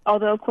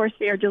 although of course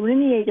they are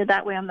delineated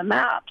that way on the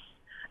maps.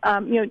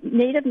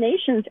 Native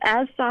nations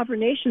as sovereign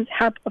nations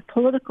have a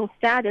political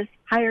status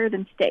higher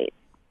than states,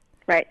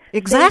 right?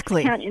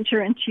 Exactly. States can't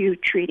enter into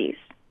treaties.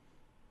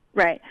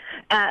 Right.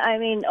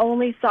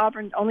 Only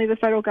the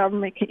federal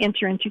government can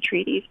enter into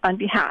treaties on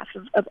behalf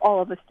of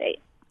all of the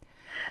states.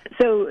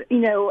 So,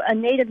 a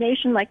native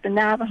nation like the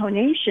Navajo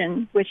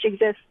Nation, which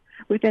exists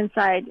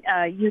inside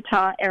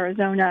Utah,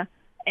 Arizona,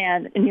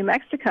 and New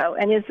Mexico,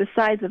 and is the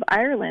size of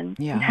Ireland,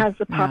 and has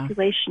the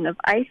population of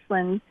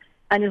Iceland,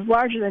 and is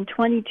larger than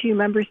 22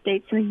 member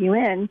states in the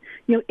UN,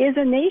 is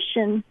a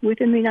nation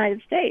within the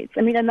United States.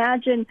 I mean,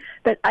 imagine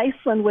that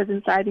Iceland was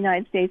inside the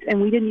United States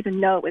and we didn't even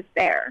know it was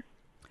there.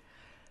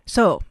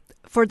 So,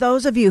 for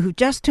those of you who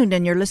just tuned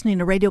in, you're listening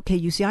to Radio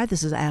KUCI.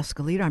 This is Ask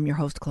a Leader. I'm your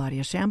host,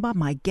 Claudia Shamba.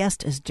 My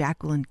guest is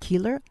Jacqueline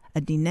Keeler, a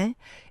Diné,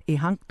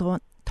 Ihanktonwan.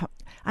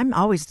 I'm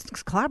always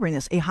clobbering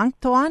this.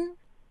 Ihanktonwan?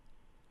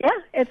 Yeah,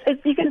 it's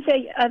you can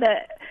say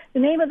the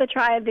name of the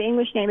tribe, the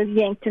English name is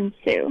Yankton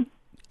Sioux.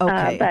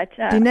 Okay. But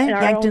Diné, in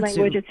our Yankton own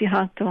language, it's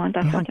Ihanktonwan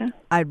Dakota.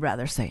 I'd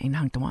rather say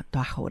Ihanktonwan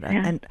Dakota.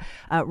 And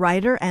a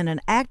writer and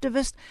an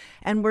activist.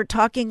 And we're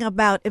talking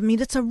about,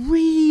 it's a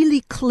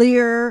really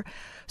clear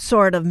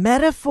sort of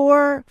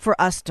metaphor for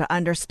us to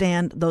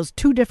understand those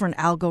two different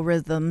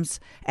algorithms.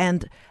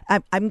 And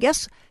I'm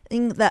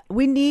guessing that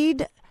we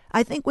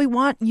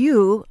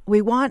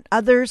want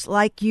others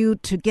like you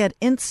to get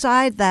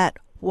inside that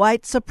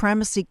white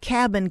supremacy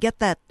cabin, get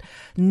that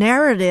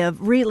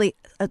narrative really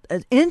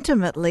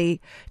intimately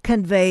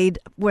conveyed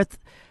with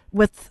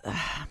with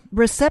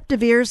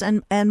receptive ears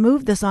and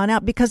move this on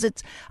out, because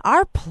it's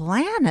our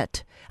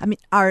planet. I mean,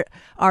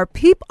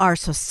 our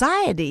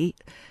society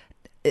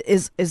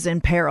is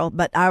in peril,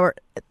 but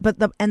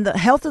the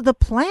health of the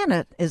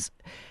planet is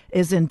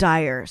in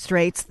dire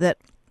straits. That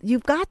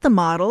you've got the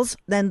models,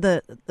 then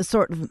the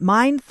sort of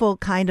mindful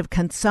kind of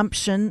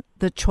consumption,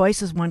 the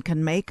choices one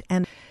can make,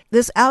 and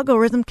this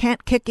algorithm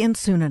can't kick in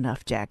soon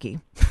enough, Jackie.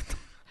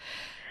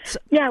 So,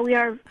 yeah, we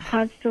are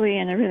constantly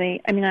in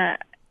a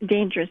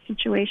dangerous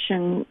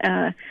situation.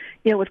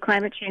 With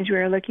climate change, we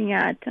are looking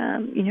at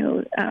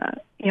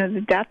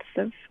the deaths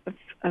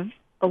of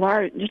a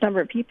large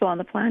number of people on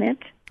the planet.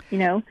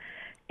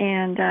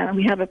 And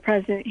we have a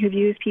president who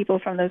views people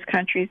from those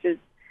countries as,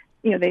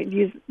 they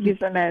use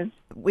them as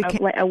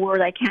a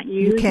word I can't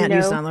use. You can't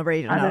use on the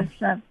radio,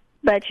 no.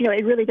 But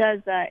it really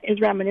is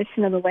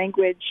reminiscent of the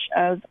language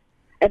of.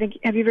 I think,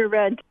 have you ever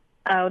read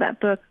that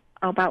book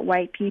about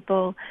white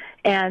people,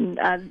 and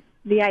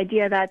the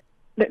idea that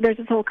there's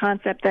this whole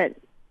concept that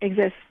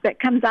exists that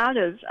comes out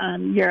of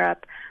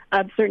Europe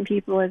of certain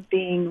people as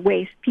being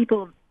waste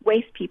people,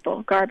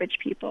 garbage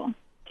people.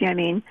 Do you know what I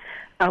mean?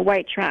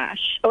 White trash.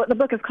 Oh, the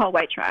book is called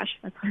White Trash.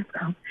 That's what it's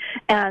called.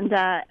 And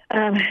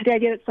the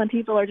idea that some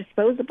people are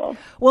disposable.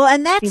 Well,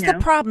 and that's the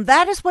problem.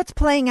 That is what's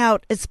playing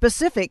out. It's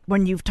specific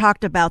when you've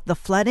talked about the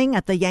flooding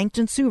at the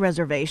Yankton Sioux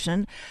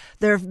Reservation.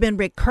 There have been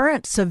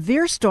recurrent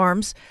severe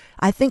storms,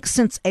 I think,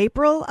 since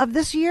April of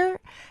this year.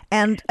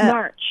 And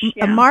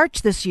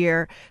March this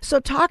year. So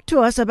talk to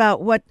us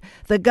about what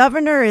the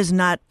governor is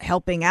not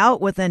helping out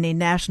with any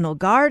National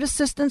Guard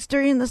assistance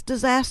during this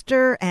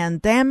disaster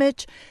and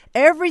damage.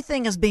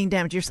 Everything is being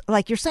damaged.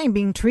 Like you're saying,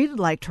 being treated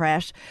like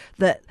trash.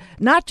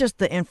 Not just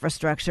the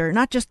infrastructure,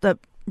 not just the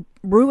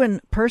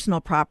ruined personal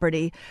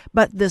property,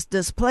 but this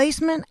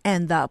displacement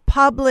and the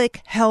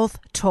public health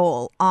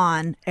toll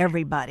on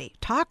everybody.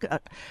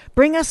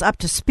 Bring us up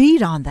to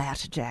speed on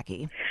that,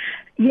 Jackie.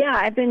 Yeah,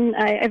 I've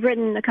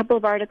written a couple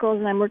of articles,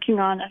 and I'm working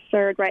on a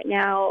third right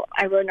now.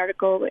 I wrote an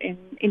article in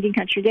Indian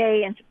Country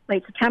Day in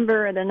late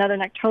September, and another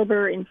in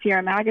October in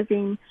Sierra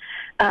Magazine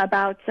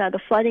about the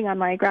flooding on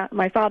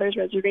my father's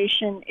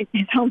reservation, in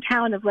his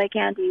hometown of Lake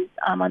Andes,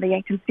 on the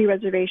Yankton Sioux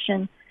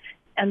Reservation.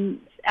 And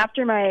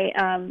after my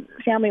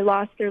family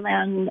lost their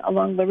land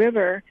along the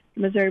river,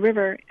 the Missouri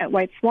River at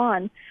White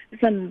Swan,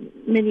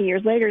 many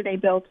years later, they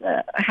built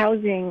a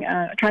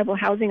tribal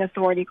housing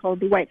authority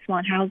called the White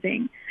Swan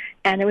Housing.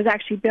 And it was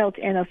actually built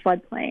in a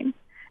floodplain.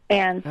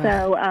 And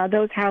so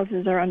those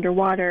houses are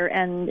underwater.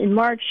 And in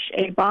March,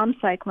 a bomb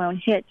cyclone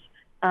hit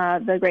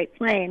the Great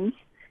Plains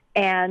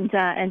and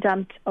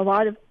created a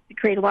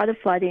lot of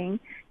flooding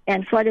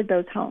and flooded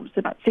those homes,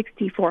 about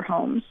 64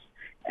 homes.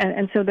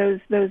 And so those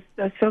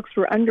folks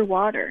were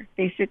underwater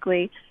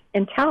basically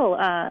until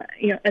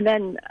and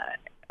then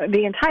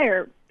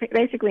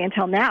basically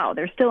until now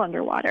they're still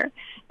underwater,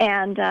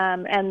 and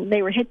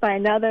they were hit by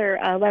another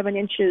 11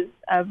 inches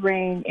of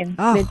rain in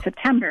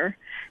mid-September,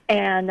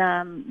 and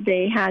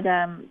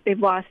they've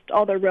lost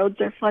all their roads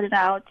are flooded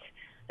out.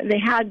 They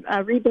had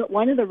rebuilt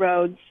one of the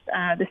roads.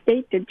 The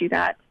state did do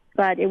that,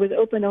 but it was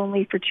open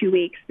only for 2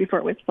 weeks before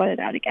it was flooded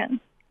out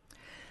again.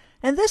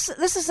 And this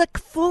is a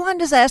full-on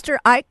disaster.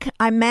 I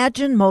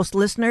imagine most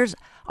listeners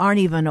aren't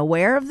even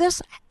aware of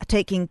this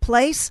taking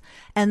place.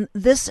 And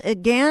this,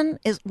 again,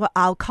 is what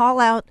I'll call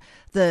out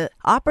the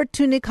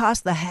opportunity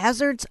cost, the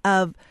hazards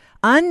of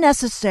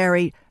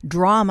unnecessary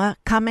drama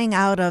coming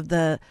out of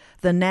the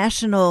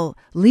national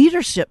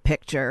leadership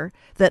picture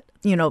that,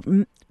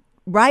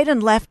 right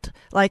and left,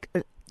 like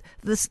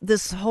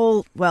this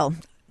whole,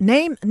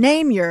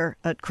 name your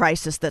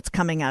crisis that's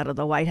coming out of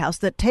the White House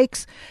that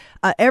takes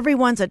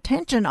everyone's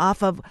attention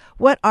off of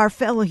what our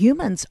fellow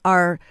humans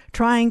are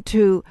trying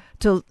to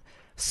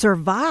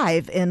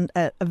survive in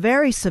a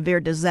very severe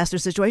disaster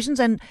situations,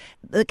 and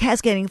the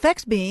cascading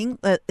effects being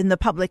in the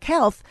public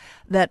health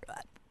that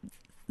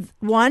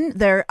one,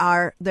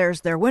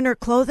 there's their winter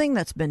clothing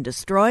that's been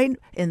destroyed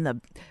in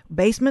the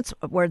basements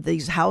where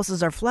these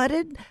houses are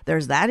flooded.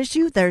 There's that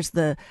issue. There's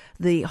the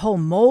whole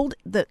mold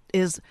that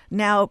is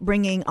now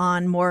bringing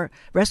on more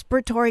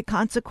respiratory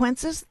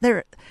consequences.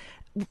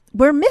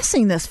 We're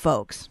missing this,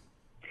 folks.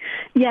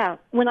 Yeah,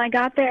 when I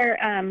got there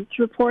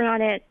to report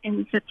on it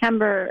in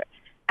September,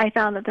 I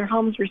found that their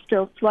homes were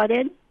still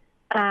flooded,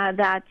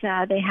 that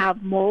they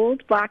have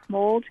mold, black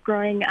mold,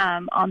 growing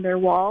on their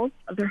walls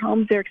of their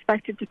homes. They're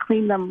expected to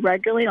clean them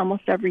regularly,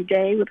 almost every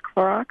day, with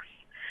Clorox.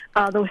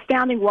 The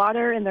standing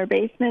water in their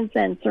basements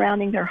and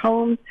surrounding their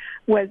homes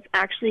was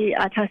actually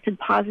tested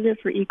positive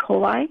for E.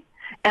 coli.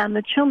 And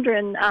the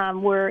children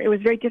it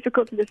was very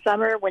difficult through the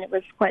summer when it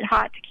was quite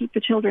hot to keep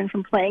the children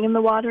from playing in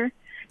the water.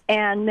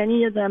 And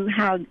many of them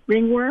had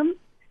ringworm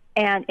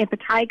and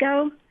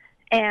impetigo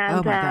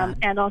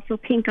and also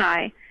pink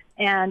eye.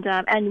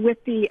 And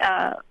with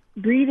the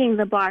breathing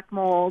the black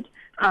mold,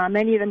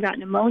 many of them got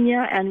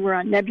pneumonia and were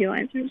on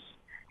nebulizers.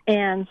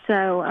 And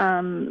so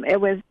it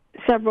was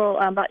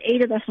about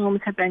 8 of the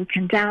homes have been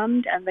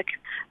condemned, and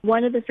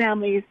one of the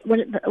families,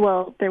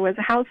 there was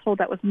a household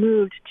that was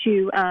moved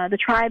to, the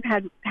tribe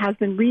has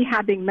been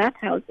rehabbing meth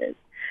houses.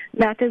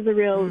 Meth is a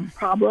real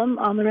problem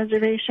on the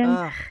reservation.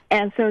 Ugh.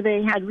 And so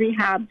they had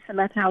rehabbed some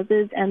meth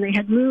houses, and they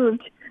had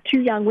moved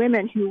two young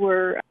women who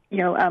were,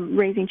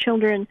 raising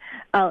children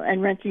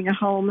and renting a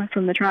home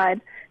from the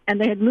tribe. And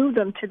they had moved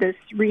them to this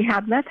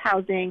rehab meth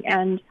housing.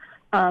 And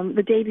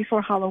the day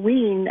before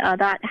Halloween,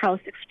 that house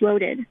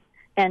exploded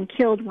and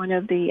killed one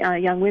of the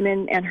young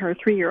women and her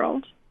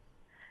 3-year-old.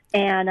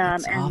 And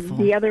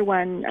the other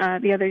one,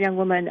 the other young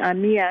woman,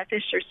 Mia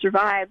Fisher,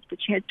 survived, but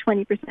she had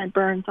 20%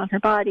 burns on her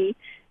body.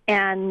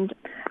 And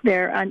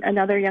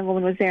another young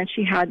woman was there, and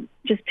she had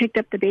just picked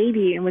up the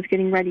baby and was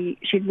getting ready.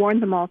 She'd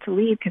warned them all to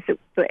leave because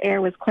the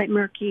air was quite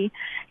murky,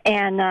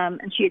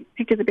 and she had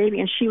picked up the baby,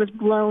 and she was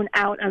blown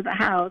out of the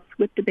house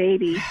with the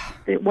baby,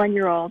 the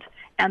 1-year-old,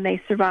 and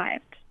they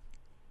survived.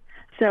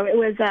 So it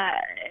was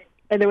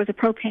there was a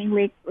propane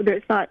leak.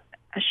 It's not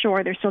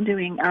ashore; they're still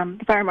doing.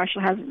 The fire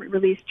marshal hasn't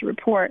released a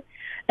report,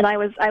 and I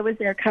was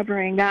there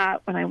covering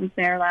that when I was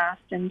there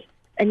last, and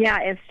yeah,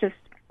 it's just.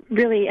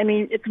 Really, I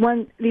mean,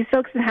 these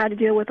folks have had to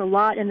deal with a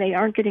lot, and they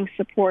aren't getting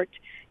support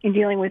in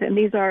dealing with it. And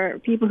these are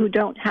people who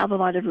don't have a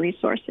lot of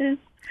resources.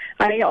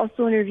 I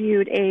also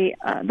interviewed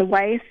the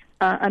wife,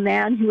 a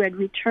man who had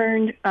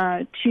returned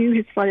to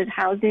his flooded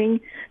housing,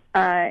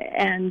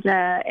 and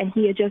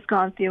he had just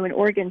gone through an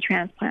organ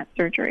transplant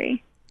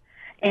surgery.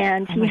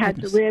 And he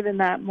had to live in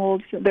that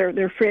mold. So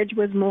their fridge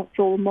was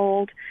full of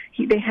mold.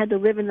 They had to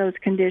live in those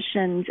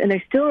conditions, and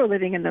they still are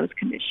living in those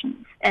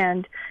conditions.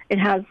 And it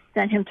has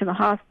sent him to the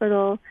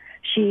hospital.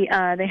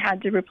 They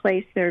had to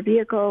replace their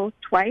vehicle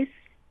twice.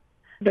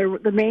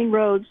 The main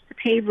roads, the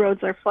paved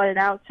roads, are flooded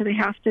out, so they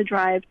have to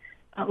drive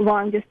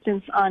long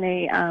distance on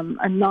a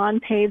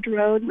non-paved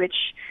road, which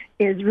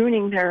is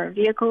ruining their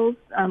vehicles.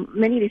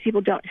 Many of these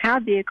people don't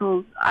have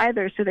vehicles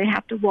either, so they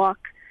have to walk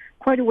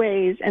quite a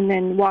ways and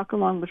then walk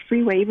along the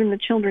freeway. Even the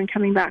children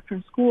coming back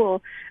from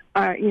school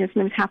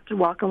sometimes have to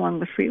walk along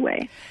the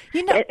freeway.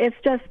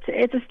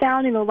 It's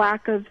astounding, the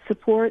lack of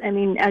support. I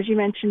mean, as you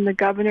mentioned, the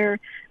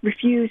governor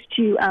refused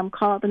to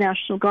call out the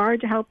National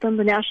Guard to help them.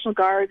 The National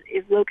Guard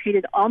is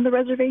located on the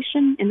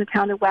reservation in the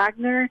town of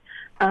Wagner,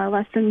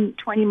 less than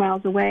 20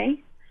 miles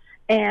away.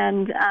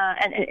 And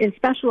it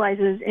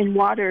specializes in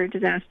water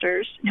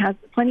disasters and has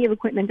plenty of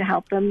equipment to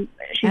help them.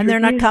 And they're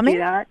not coming? To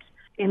do that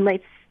in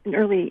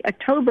early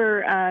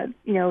October,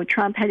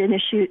 Trump had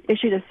issued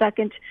a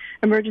second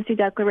emergency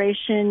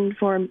declaration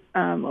for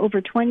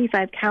over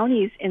 25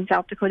 counties in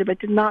South Dakota, but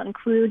did not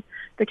include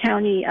the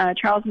county,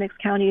 Charles Mix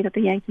County, that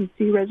the Yankton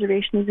Sioux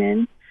Reservation is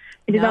in.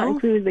 It did not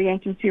include the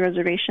Yankton Sioux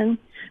Reservation.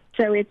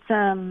 So it's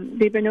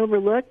they've been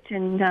overlooked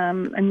and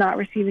not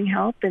receiving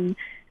help, and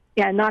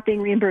not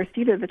being reimbursed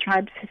either. The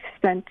tribes have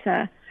spent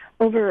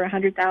over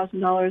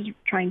 $100,000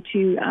 trying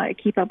to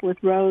keep up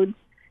with roads,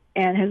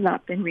 and has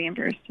not been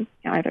reimbursed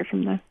either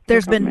from the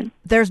government.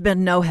 There's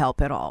been no help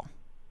at all.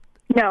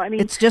 No, I mean,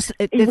 it's just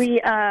we.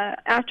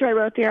 After I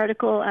wrote the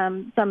article,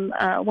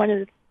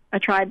 a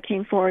tribe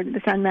came forward,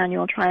 the San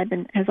Manuel tribe,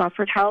 and has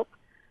offered help.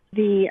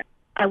 They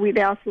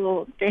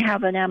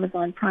have an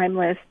Amazon Prime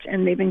list,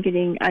 and they've been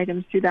getting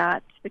items through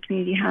that. The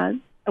community has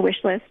a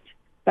wish list,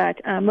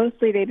 but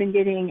mostly they've been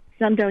getting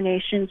some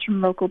donations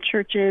from local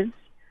churches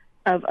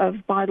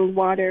of bottled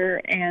water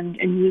and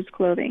used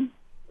clothing.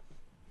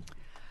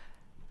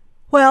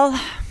 Well,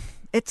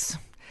 it's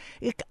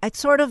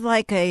sort of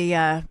like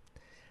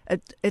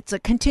it's a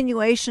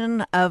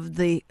continuation of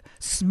the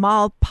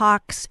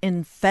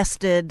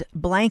smallpox-infested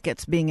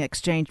blankets being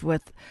exchanged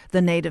with the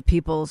native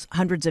peoples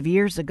hundreds of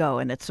years ago,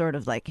 and it's sort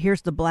of like,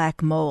 here's the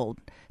black mold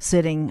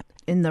sitting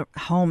in the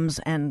homes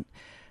and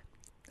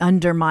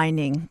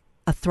undermining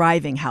a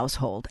thriving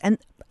household. And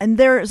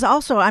there's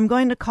also, I'm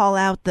going to call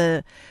out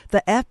the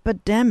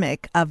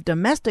epidemic of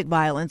domestic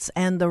violence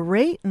and the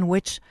rate in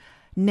which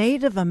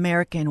Native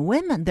American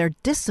women, they're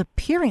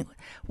disappearing.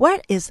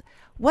 What is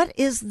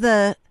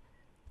the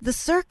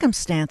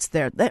circumstance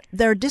there?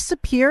 They're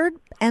disappeared,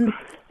 and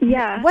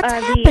what's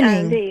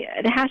happening? The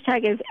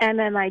hashtag is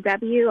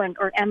MMIW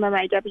or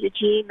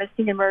MMIWG,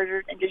 Missing and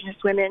Murdered Indigenous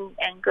Women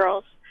and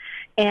Girls.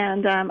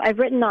 And I've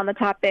written on the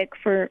topic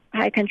for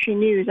High Country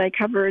News. I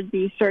covered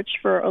the search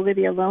for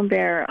Olivia Lone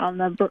Bear on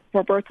the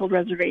Fort Berthold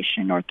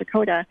Reservation, North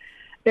Dakota.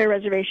 Their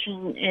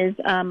reservation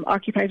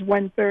occupies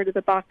 1/3 of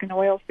the Bakken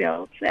oil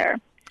fields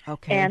there.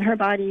 Okay. And her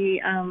body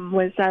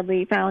was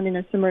sadly found in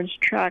a submerged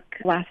truck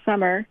last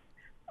summer.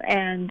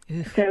 And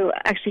so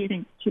actually I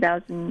think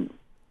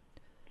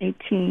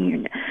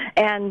 2018.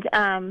 And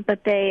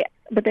but the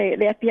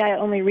FBI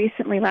only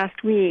recently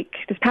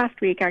this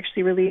past week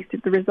actually released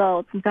the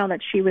results and found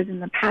that she was in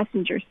the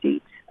passenger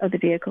seat of the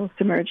vehicle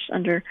submerged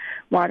under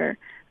water.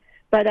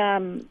 But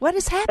what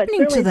is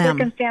happening to them?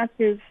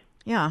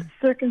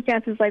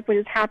 Circumstances like what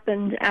has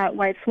happened at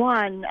White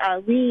Swan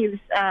leaves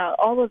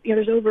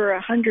there's over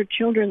 100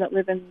 children that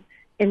live in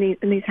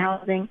these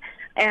housing,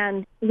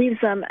 and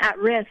leaves them at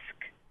risk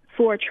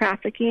for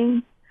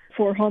trafficking,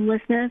 for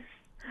homelessness.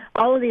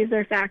 All of these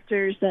are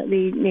factors that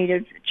lead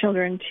Native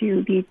children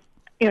to be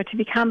to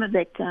become a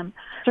victim.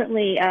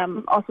 Certainly,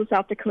 also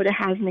South Dakota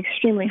has an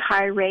extremely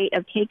high rate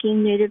of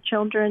taking Native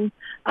children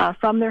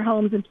from their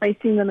homes and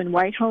placing them in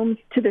white homes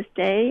to this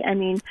day. I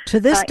mean, to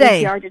this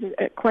day, NPR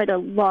did quite a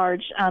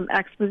large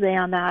expose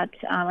on that.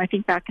 I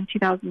think back in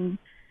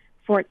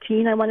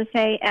 2014, I want to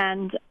say,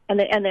 and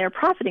they are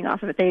profiting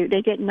off of it.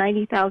 They get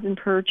 $90,000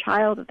 per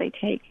child that they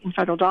take in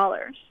federal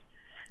dollars.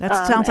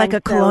 That sounds like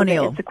a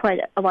colonial. So it's quite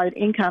a lot of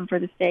income for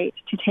the state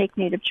to take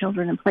Native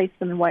children and place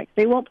them in white.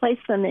 They won't place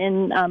them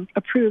in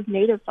approved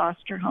Native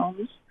foster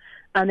homes.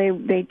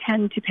 They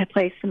tend to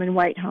place them in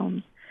white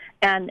homes.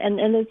 And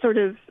the sort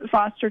of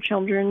foster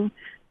children,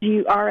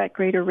 you are at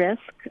greater risk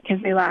because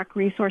they lack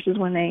resources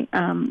when they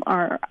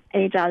are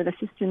aged out of the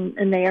system,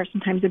 and they are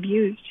sometimes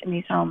abused in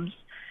these homes.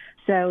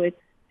 So it's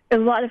a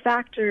lot of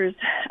factors,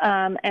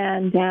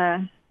 and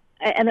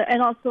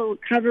also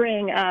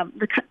covering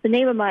the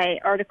name of my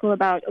article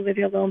about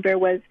Olivia Lone Bear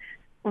was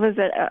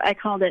I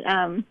called it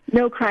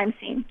No Crime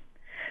Scene,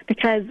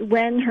 because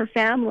when her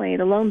family,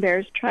 the Lone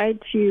Bears, tried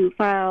to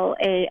file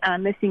a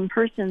missing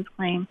persons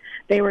claim,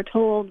 they were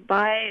told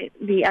by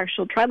the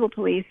actual tribal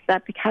police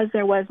that because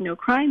there was no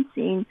crime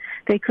scene,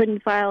 they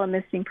couldn't file a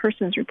missing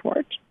persons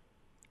report.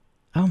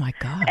 Oh my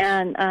God!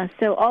 And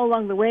so all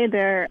along the way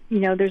there,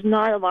 there's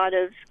not a lot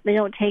of, they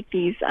don't take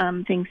these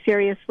things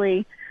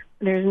seriously.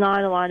 There's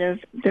not a lot of,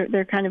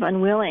 they're kind of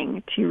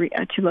unwilling to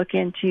look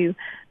into,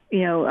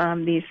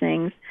 these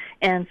things.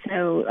 And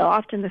so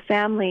often the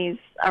families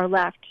are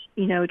left,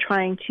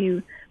 trying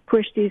to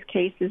push these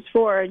cases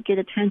forward, get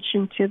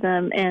attention to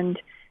them, and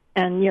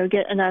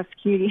get enough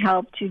community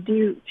help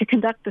to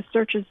conduct the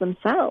searches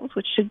themselves,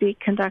 which should be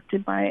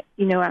conducted by,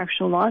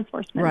 actual law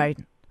enforcement.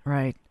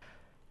 Right.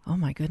 Oh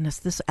my goodness,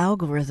 this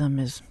algorithm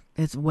is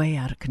way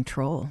out of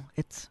control.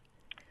 It's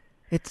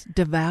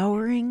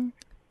devouring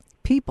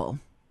people.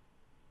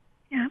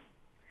 Yeah.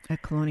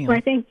 At Colonial. Well,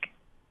 I think,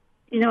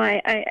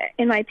 I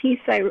in my piece,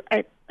 I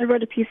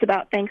wrote a piece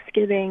about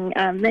Thanksgiving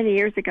many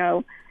years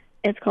ago.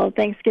 It's called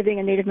Thanksgiving,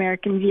 A Native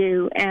American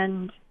View.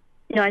 And,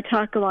 I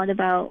talk a lot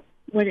about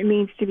what it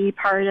means to be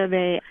part of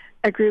a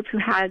group who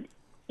had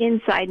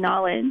inside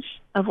knowledge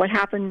of what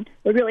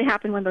really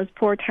happened when those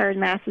poor, tired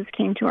masses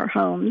came to our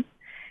homes.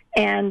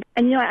 And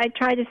I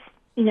try to,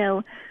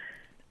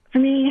 for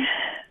me,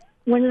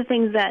 one of the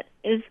things that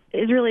is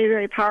really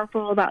very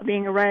powerful about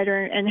being a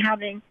writer and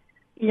having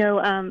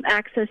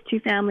access to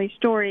family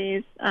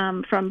stories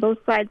from both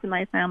sides of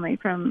my family,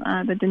 from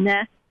the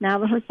Diné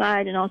Navajo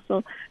side and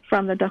also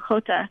from the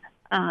Dakota,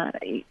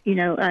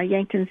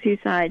 Yankton Sioux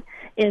side,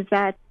 is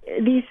that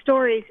these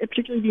stories,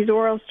 particularly these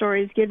oral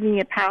stories, give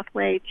me a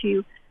pathway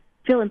to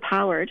feel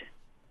empowered,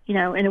 in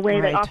a way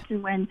that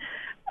often when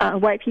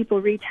white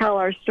people retell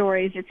our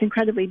stories, it's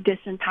incredibly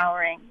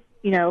disempowering,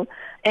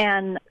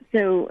 And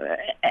so,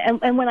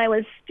 and when I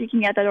was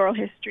speaking at that oral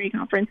history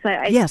conference,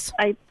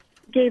 I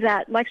gave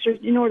that lecture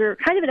in order,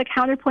 kind of in a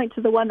counterpoint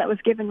to the one that was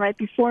given right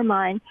before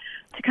mine,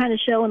 to kind of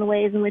show in the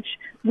ways in which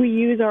we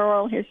use our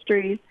oral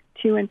histories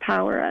to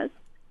empower us.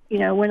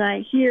 When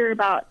I hear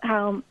about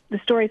how the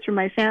stories from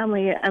my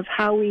family of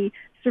how we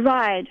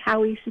survived,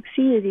 how we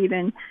succeeded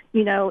even,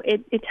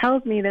 it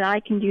tells me that I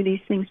can do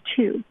these things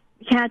too.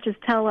 We can't just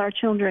tell our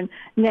children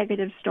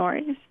negative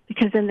stories,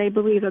 because then they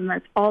believe them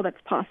that's all that's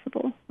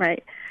possible,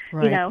 right?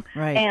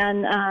 Right.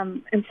 And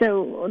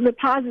so the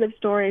positive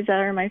stories that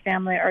are in my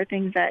family are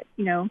things that,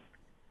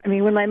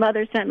 when my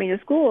mother sent me to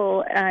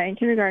school in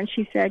kindergarten,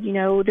 she said,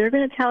 they're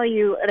going to tell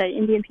you that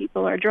Indian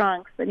people are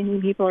drunks, that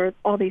Indian people are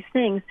all these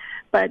things,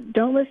 but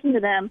don't listen to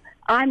them.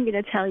 I'm going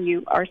to tell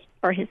you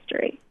our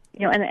history.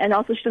 And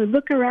also she said,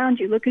 look around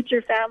you, look at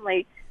your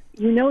family.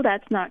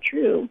 That's not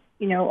true.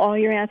 All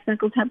your aunts and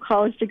uncles have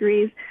college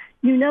degrees.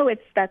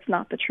 That's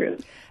not the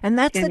truth. And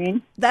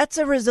that's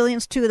a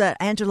resilience too that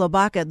Angelo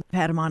Baca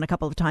had him on a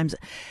couple of times.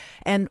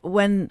 And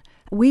when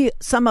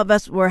some of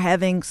us were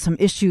having some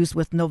issues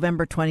with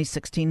November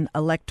 2016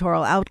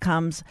 electoral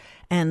outcomes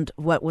and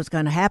what was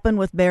going to happen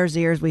with Bears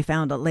Ears, we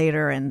found out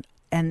later. And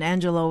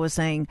Angelo was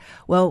saying,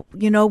 well,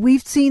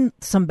 we've seen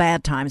some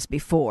bad times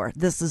before.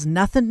 This is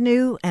nothing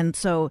new. And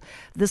so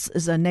this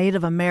is a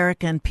Native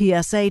American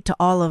PSA to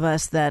all of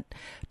us that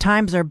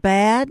times are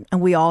bad and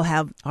we all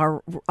have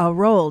a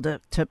role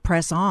to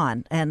press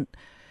on and,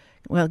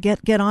 well,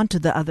 get on to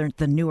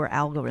the newer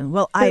algorithm.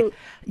 Well,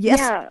 yes.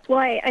 Yeah, well,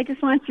 I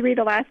just wanted to read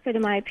the last bit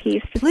of my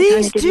piece. Just Please to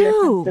kind of give do.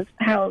 you a sense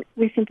of how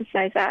we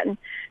synthesize that.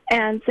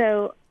 And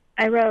so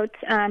I wrote,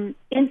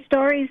 in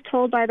stories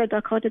told by the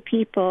Dakota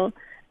people,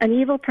 an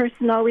evil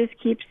person always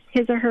keeps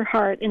his or her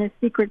heart in a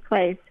secret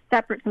place,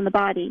 separate from the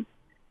body.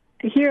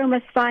 The hero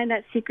must find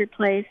that secret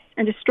place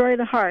and destroy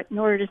the heart in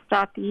order to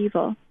stop the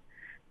evil.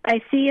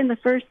 I see in the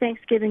first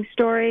Thanksgiving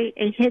story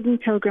a hidden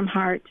pilgrim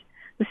heart.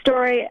 The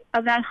story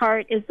of that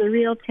heart is the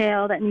real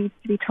tale that needs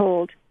to be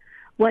told.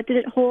 What did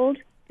it hold?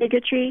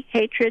 Bigotry,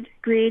 hatred,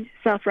 greed,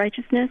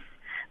 self-righteousness.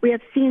 We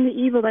have seen the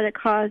evil that it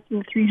caused in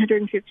the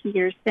 350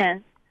 years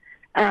since.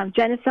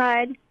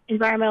 Genocide,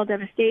 environmental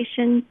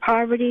devastation,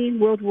 poverty,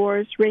 world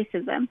wars,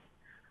 racism.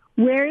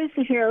 Where is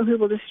the hero who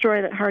will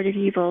destroy that heart of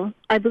evil?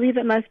 I believe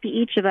it must be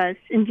each of us.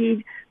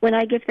 Indeed, when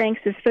I give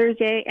thanks this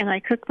Thursday and I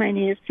cook my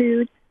native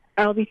food,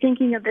 I will be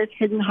thinking of this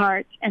hidden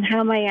heart and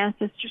how my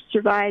ancestors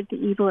survived the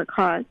evil it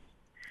caused.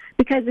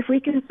 Because if we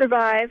can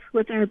survive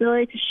with our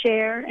ability to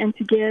share and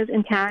to give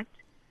intact,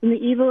 then the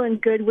evil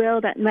and goodwill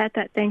that met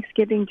that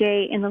Thanksgiving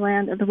Day in the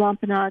land of the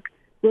Wampanoag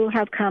will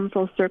have come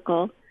full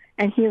circle,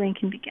 and healing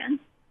can begin.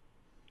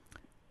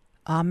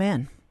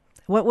 Amen.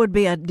 What would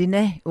be a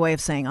Diné way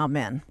of saying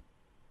amen?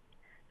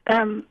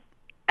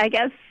 I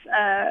guess,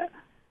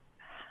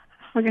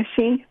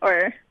 Hagashi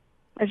or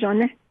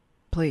Ajone.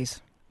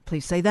 Please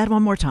say that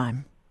one more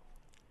time.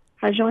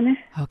 Ajone.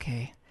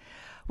 Okay.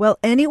 Well,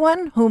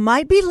 anyone who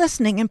might be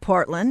listening in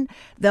Portland,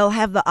 they'll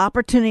have the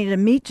opportunity to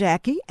meet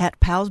Jackie at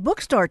Pal's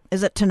Bookstore.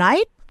 Is it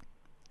tonight?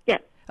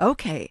 Yes.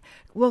 Okay.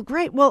 Well,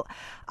 great. Well,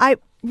 I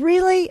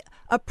really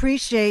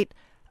appreciate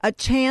a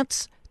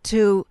chance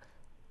to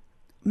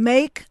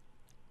make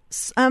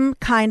some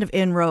kind of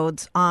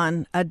inroads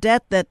on a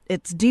debt that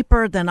it's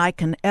deeper than I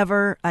could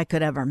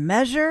ever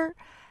measure.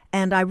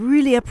 And I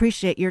really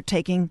appreciate your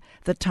taking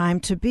the time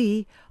to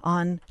be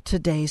on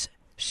today's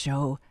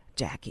show,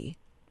 Jackie.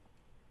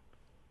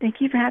 Thank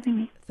you for having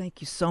me.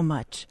 Thank you so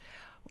much.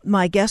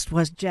 My guest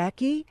was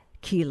Jackie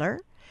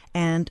Keeler,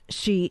 and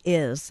she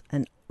is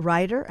a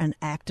writer, an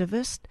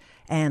activist,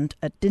 and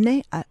a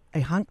Diné,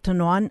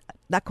 Ihanktonwan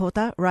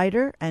Dakota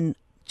writer, and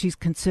she's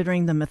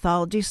considering the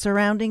mythology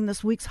surrounding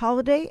this week's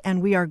holiday, and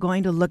we are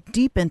going to look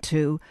deep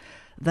into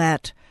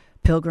that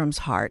pilgrim's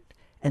heart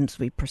as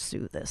we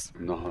pursue this.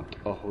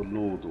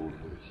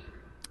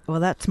 Well,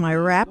 that's my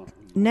wrap.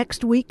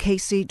 Next week,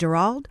 Casey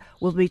Gerald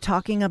will be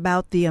talking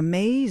about the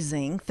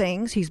amazing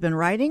things he's been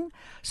writing,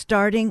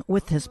 starting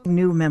with his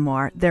new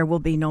memoir, There Will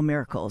Be No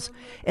Miracles.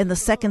 In the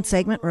second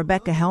segment,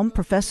 Rebecca Helm,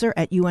 professor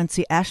at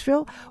UNC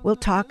Asheville, will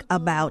talk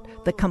about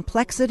the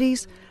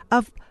complexities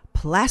of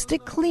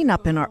plastic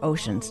cleanup in our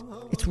oceans.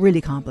 It's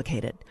really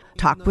complicated.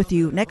 Talk with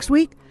you next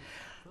week.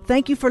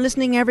 Thank you for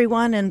listening,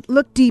 everyone, and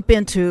look deep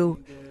into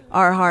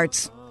our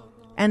hearts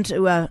and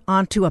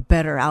onto a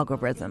better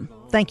algorithm.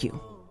 Thank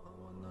you.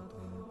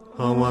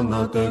 I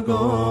wanna go,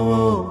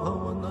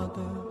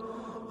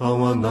 I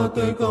wanna go,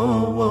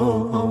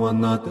 I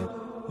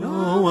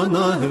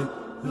wanna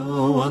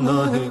yo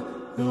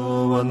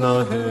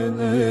wanna he,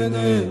 ne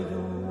ne.